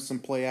sometimes some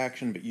play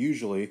action, but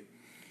usually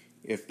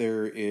if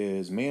there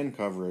is man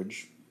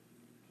coverage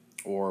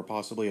or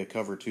possibly a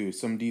cover two,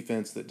 some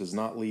defense that does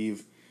not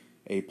leave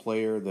a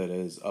player that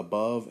is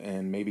above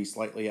and maybe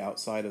slightly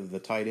outside of the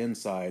tight end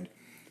side,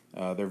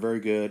 they're very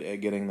good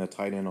at getting the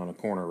tight end on a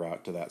corner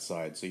route to that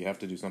side. So you have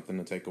to do something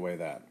to take away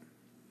that.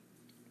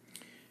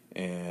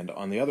 And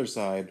on the other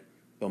side,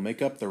 they'll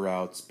make up the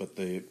routes, but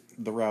the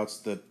routes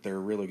that they're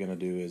really going to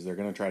do is they're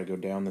going to try to go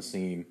down the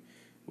seam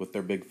with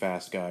their big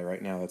fast guy.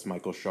 Right now that's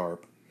Michael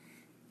Sharp.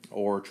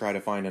 Or try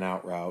to find an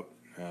out route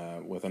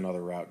with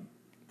another route,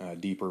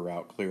 deeper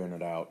route, clearing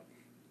it out.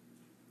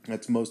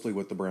 That's mostly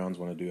what the Browns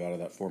want to do out of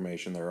that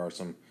formation. There are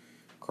some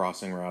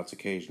crossing routes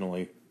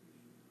occasionally,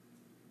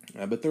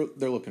 but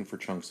they're looking for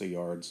chunks of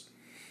yards.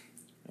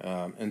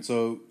 And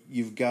so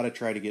you've got to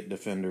try to get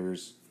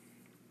defenders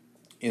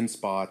in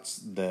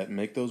spots that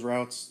make those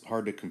routes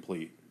hard to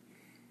complete.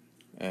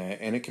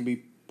 And it can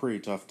be pretty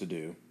tough to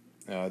do.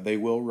 They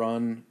will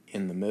run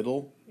in the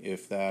middle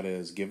if that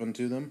is given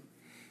to them,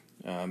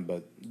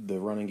 but the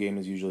running game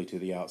is usually to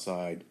the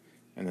outside,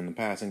 and then the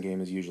passing game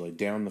is usually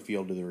down the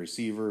field to the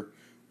receiver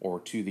or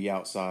to the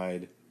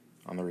outside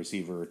on the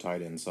receiver or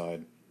tight end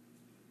side.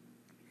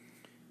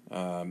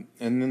 And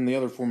then the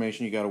other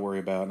formation you got to worry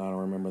about, and I don't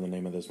remember the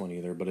name of this one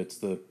either, but it's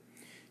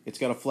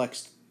got a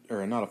flexed,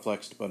 or not a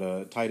flexed, but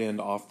a tight end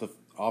off the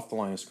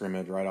line of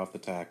scrimmage, right off the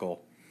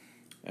tackle,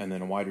 and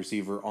then a wide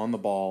receiver on the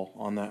ball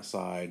on that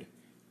side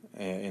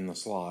in the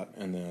slot,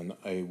 and then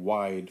a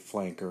wide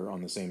flanker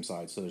on the same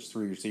side. So there's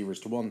three receivers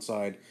to one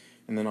side,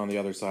 and then on the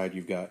other side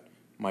you've got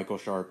Michael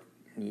Sharp.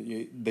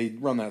 They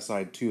run that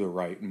side to the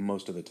right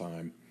most of the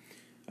time,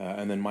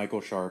 and then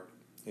Michael Sharp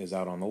is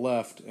out on the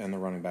left, and the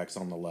running back's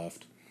on the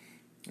left.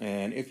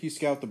 And if you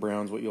scout the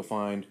Browns, what you'll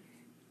find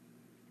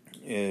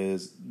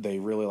is they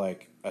really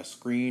like a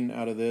screen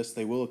out of this.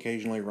 They will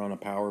occasionally run a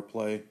power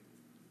play,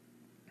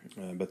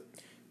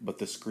 but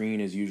the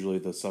screen is usually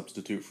the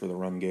substitute for the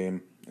run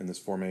game in this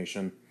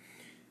formation.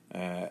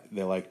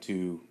 They like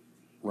to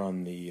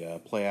run the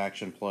play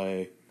action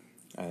play.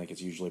 I think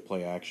it's usually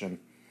play action,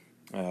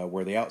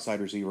 where the outside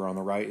receiver on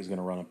the right is going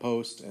to run a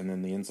post, and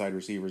then the inside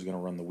receiver is going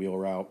to run the wheel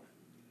route.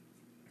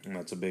 And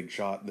that's a big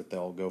shot that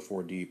they'll go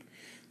for deep.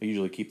 They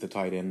usually keep the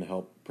tight end to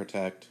help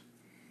protect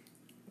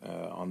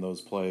on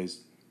those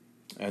plays.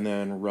 And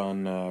then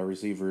run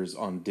receivers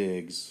on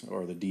digs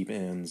or the deep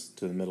ends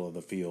to the middle of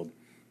the field.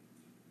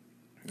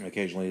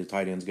 Occasionally the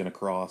tight end's going to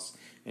cross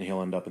and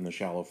he'll end up in the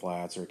shallow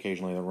flats, or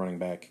occasionally the running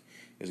back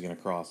is going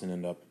to cross and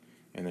end up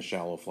in the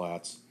shallow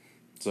flats.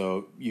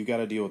 So you've got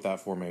to deal with that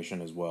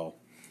formation as well.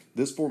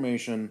 This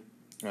formation,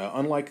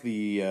 unlike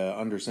the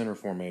under center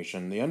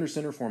formation,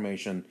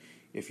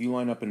 if you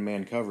line up in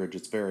man coverage,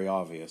 it's very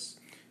obvious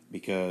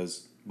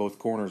because both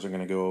corners are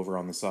going to go over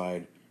on the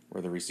side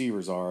where the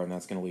receivers are, and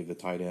that's going to leave the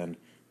tight end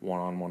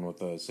one-on-one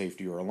with a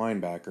safety or a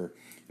linebacker.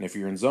 And if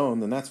you're in zone,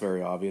 then that's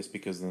very obvious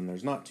because then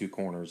there's not two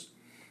corners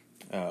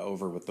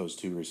over with those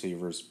two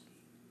receivers.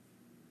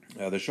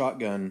 The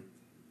shotgun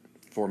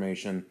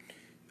formation,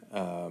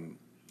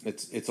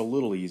 it's a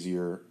little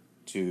easier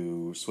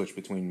to switch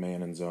between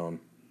man and zone.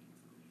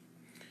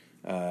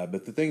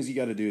 But the things you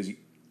got to do is,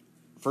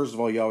 first of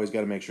all, you always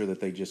got to make sure that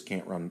they just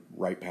can't run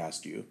right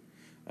past you,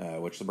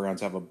 which the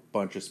Browns have a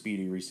bunch of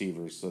speedy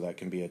receivers, so that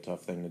can be a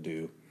tough thing to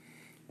do.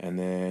 And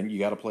then you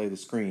got to play the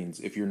screens.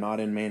 If you're not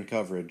in man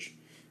coverage,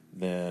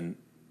 then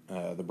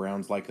the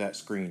Browns like that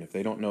screen. If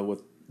they don't know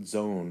what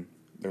zone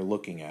they're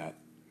looking at,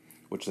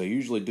 which they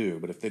usually do,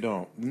 but if they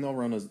don't, then they'll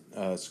run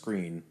a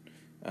screen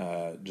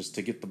just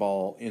to get the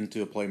ball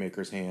into a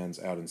playmaker's hands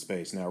out in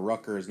space. Now,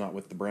 Rucker is not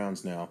with the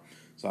Browns now,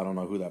 so I don't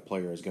know who that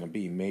player is going to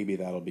be. Maybe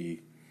that'll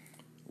be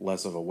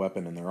less of a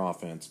weapon in their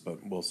offense, but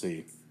we'll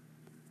see.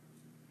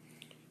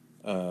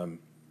 I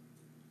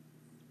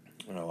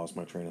lost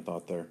my train of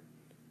thought there.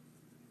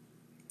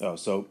 Oh,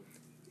 so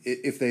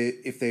if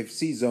they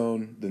see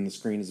zone, then the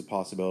screen is a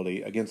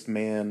possibility. Against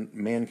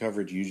man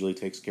coverage usually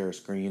takes care of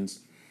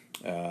screens,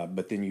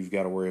 but then you've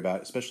got to worry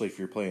about, especially if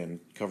you're playing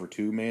cover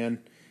 2 man,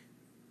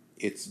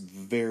 it's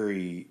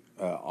very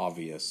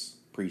obvious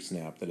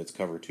pre-snap that it's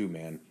cover 2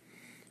 man,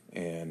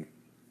 and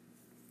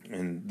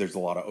there's a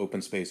lot of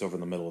open space over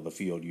the middle of the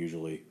field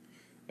usually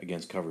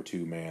against cover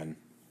 2 man.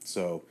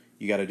 So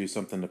you got to do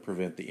something to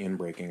prevent the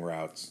in-breaking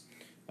routes.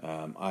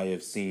 I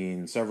have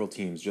seen several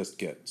teams just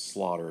get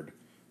slaughtered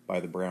by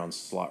the Browns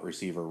slot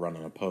receiver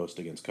running a post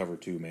against cover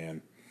 2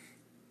 man.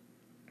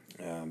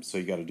 So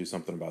you got to do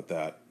something about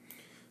that.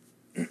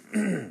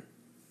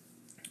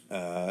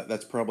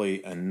 That's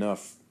probably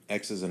enough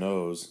X's and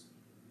O's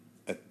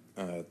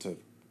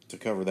to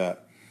cover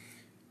that.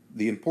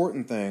 The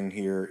important thing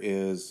here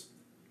is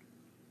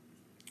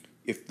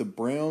if the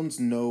Browns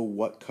know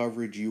what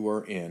coverage you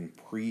are in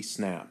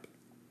pre-snap,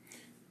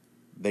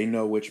 they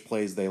know which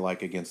plays they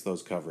like against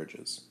those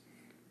coverages.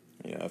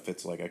 You know, if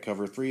it's like a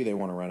cover 3, they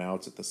want to run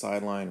outs at the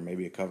sideline, or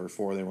maybe a cover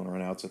 4, they want to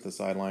run outs at the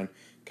sideline.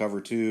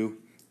 Cover 2,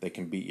 they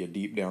can beat you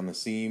deep down the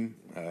seam.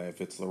 If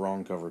it's the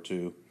wrong cover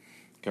 2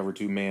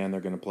 man,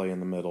 they're going to play in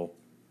the middle.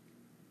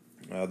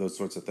 Those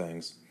sorts of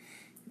things.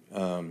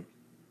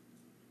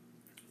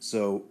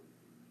 So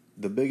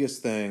the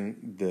biggest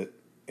thing that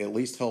at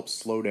least helps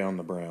slow down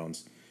the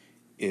Browns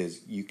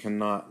is you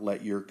cannot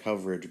let your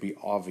coverage be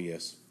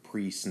obvious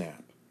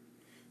pre-snap.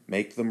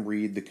 Make them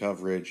read the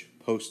coverage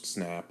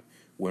post-snap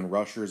when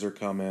rushers are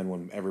coming,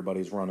 when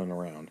everybody's running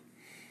around.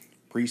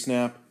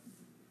 Pre-snap,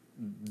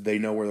 they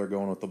know where they're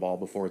going with the ball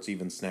before it's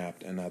even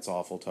snapped, and that's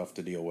awful tough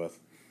to deal with.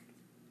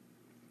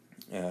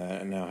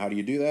 Now, how do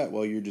you do that?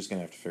 Well, you're just going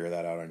to have to figure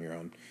that out on your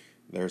own.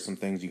 There are some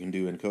things you can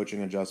do in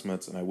coaching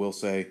adjustments, and I will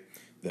say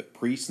that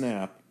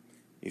pre-snap,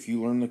 if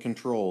you learn the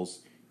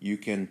controls, you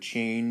can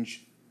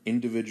change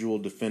individual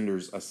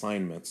defenders'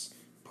 assignments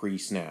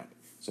pre-snap.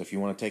 So if you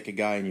want to take a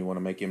guy and you want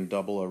to make him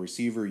double a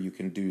receiver, you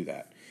can do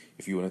that.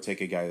 If you want to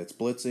take a guy that's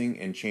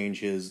blitzing and change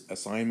his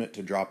assignment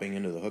to dropping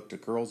into the hook to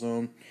curl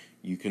zone,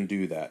 you can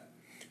do that.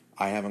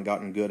 I haven't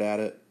gotten good at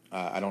it.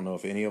 I don't know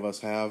if any of us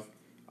have.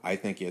 I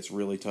think it's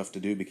really tough to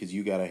do because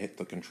you got to hit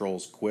the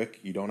controls quick.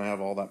 You don't have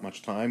all that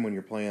much time when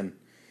you're playing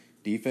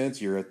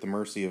defense. You're at the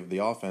mercy of the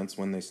offense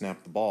when they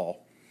snap the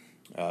ball.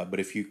 But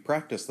if you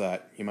practice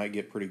that, you might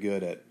get pretty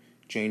good at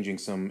changing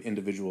some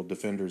individual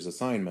defenders'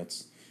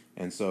 assignments.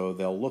 And so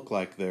they'll look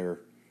like they're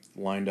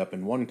lined up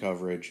in one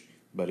coverage,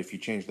 but if you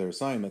change their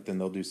assignment, then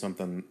they'll do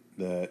something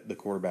that the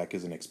quarterback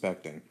isn't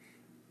expecting.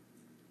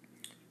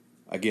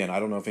 Again, I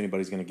don't know if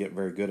anybody's going to get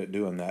very good at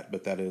doing that,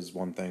 but that is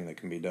one thing that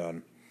can be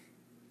done.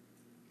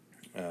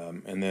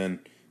 And then,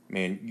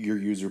 man, your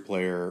user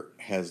player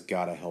has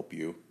got to help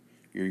you.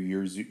 Your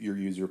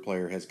user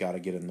player has got to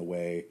get in the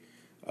way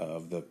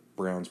of the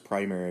Browns'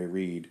 primary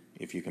read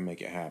if you can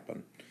make it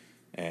happen.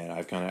 And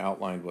I've kind of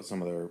outlined what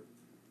some of their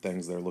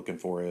things they're looking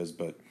for is,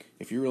 but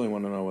if you really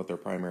want to know what their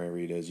primary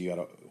read is, you got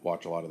to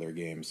watch a lot of their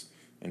games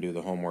and do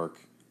the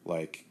homework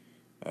like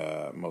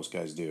most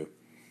guys do.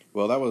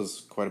 Well, that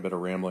was quite a bit of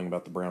rambling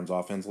about the Browns'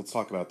 offense. Let's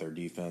talk about their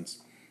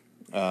defense.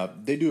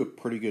 They do a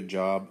pretty good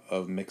job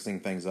of mixing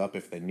things up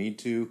if they need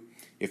to.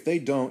 If they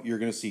don't, you're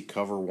going to see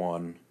cover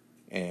 1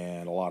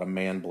 and a lot of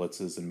man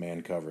blitzes and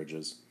man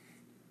coverages.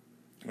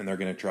 And they're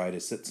going to try to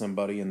sit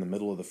somebody in the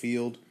middle of the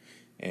field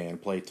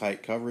and play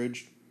tight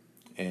coverage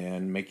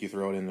and make you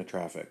throw it into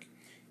traffic.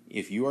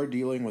 If you are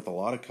dealing with a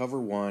lot of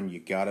cover 1, you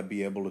got to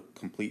be able to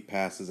complete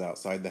passes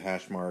outside the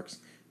hash marks,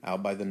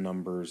 out by the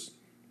numbers.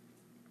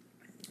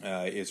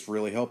 It's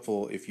really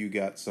helpful if you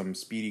got some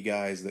speedy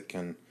guys that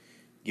can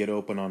get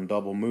open on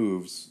double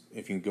moves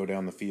if you can go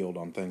down the field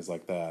on things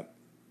like that.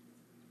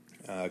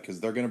 Because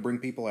they're going to bring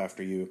people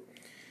after you,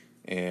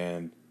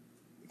 and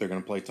they're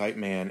going to play tight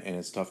man, and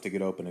it's tough to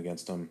get open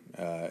against them,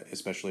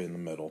 especially in the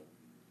middle.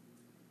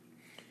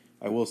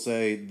 I will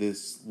say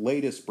this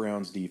latest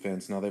Browns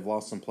defense, now they've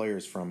lost some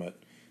players from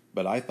it,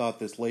 but I thought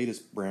this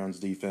latest Browns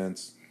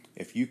defense,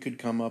 if you could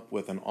come up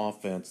with an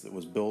offense that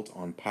was built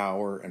on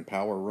power and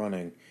power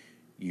running,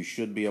 you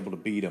should be able to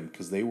beat them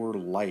because they were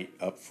light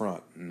up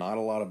front. Not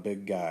a lot of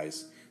big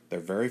guys. They're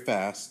very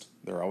fast.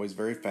 They're always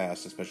very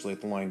fast, especially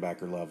at the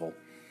linebacker level.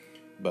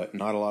 But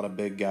not a lot of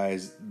big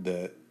guys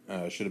that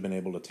should have been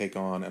able to take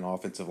on an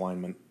offensive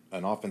line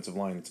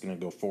that's going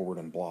to go forward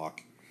and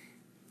block.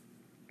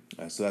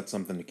 So that's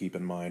something to keep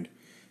in mind.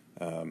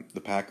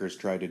 The Packers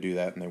tried to do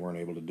that and they weren't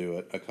able to do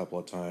it a couple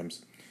of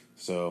times.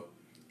 So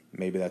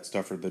maybe that's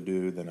tougher to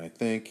do than I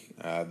think.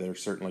 They're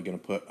certainly going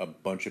to put a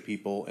bunch of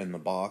people in the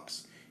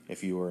box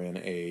if you are in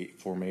a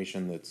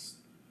formation that's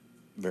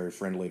very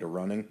friendly to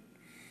running.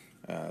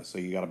 So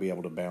you got to be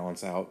able to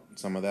balance out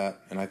some of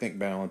that. And I think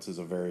balance is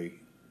a very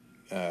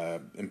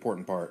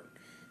important part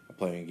of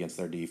playing against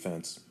their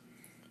defense.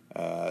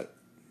 A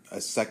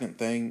second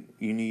thing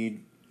you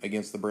need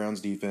against the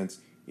Browns defense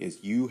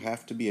is you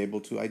have to be able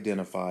to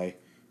identify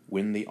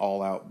when the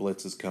all-out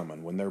blitz is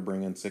coming, when they're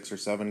bringing 6 or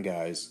 7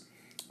 guys,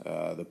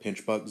 the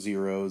pinch buck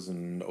zeros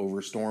and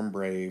overstorm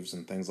braves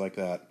and things like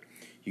that.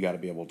 You got to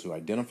be able to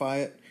identify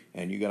it,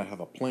 and you got to have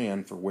a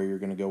plan for where you're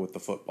going to go with the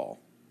football.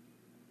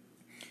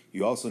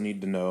 You also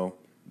need to know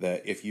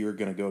that if you're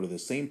going to go to the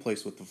same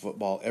place with the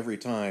football every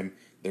time,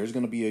 there's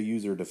going to be a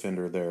user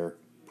defender there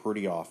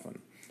pretty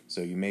often.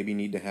 So you maybe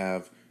need to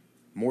have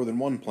more than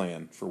one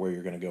plan for where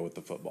you're going to go with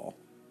the football.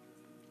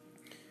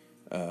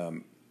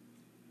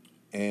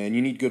 And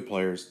you need good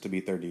players to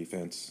beat their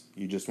defense.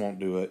 You just won't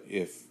do it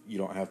if you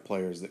don't have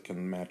players that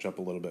can match up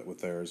a little bit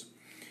with theirs.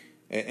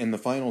 And the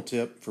final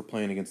tip for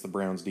playing against the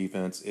Browns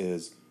defense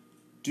is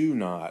do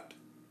not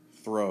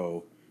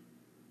throw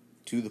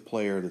to the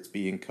player that's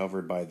being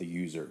covered by the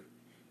user.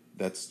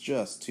 That's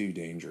just too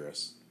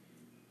dangerous.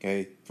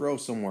 Okay, throw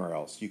somewhere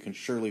else. You can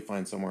surely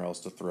find somewhere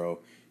else to throw,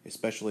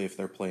 especially if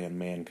they're playing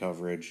man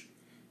coverage.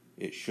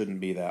 It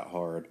shouldn't be that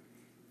hard.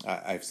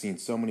 I've seen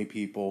so many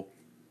people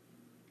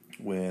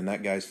when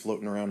that guy's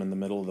floating around in the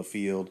middle of the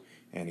field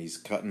and he's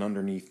cutting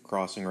underneath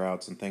crossing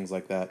routes and things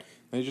like that,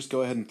 they just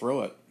go ahead and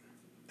throw it,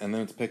 and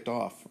then it's picked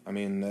off. I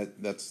mean,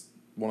 that's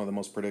one of the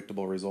most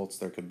predictable results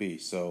there could be.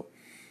 So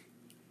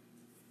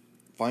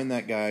find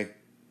that guy,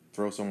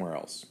 throw somewhere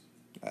else.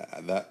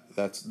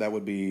 That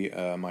would be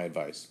my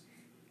advice.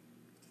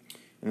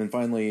 And then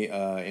finally,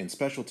 in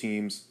special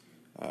teams,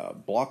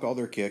 block all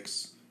their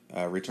kicks,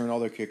 return all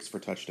their kicks for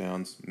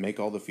touchdowns, make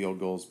all the field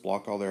goals,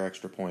 block all their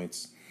extra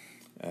points,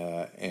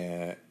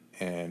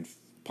 and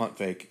punt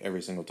fake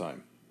every single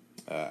time.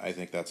 I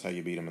think that's how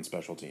you beat them in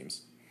special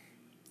teams.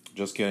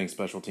 Just kidding,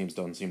 special teams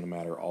doesn't seem to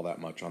matter all that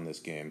much on this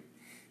game.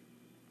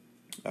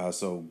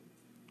 So,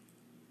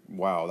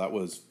 wow, that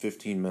was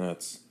 15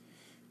 minutes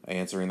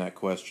answering that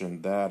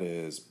question. That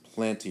is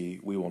plenty.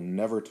 We will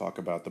never talk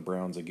about the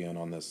Browns again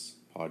on this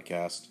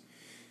podcast.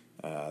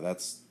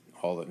 That's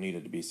all that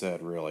needed to be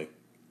said, really.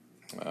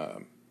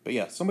 But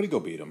yeah, somebody go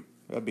beat them.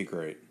 That'd be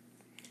great.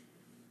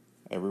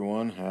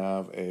 Everyone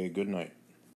have a good night.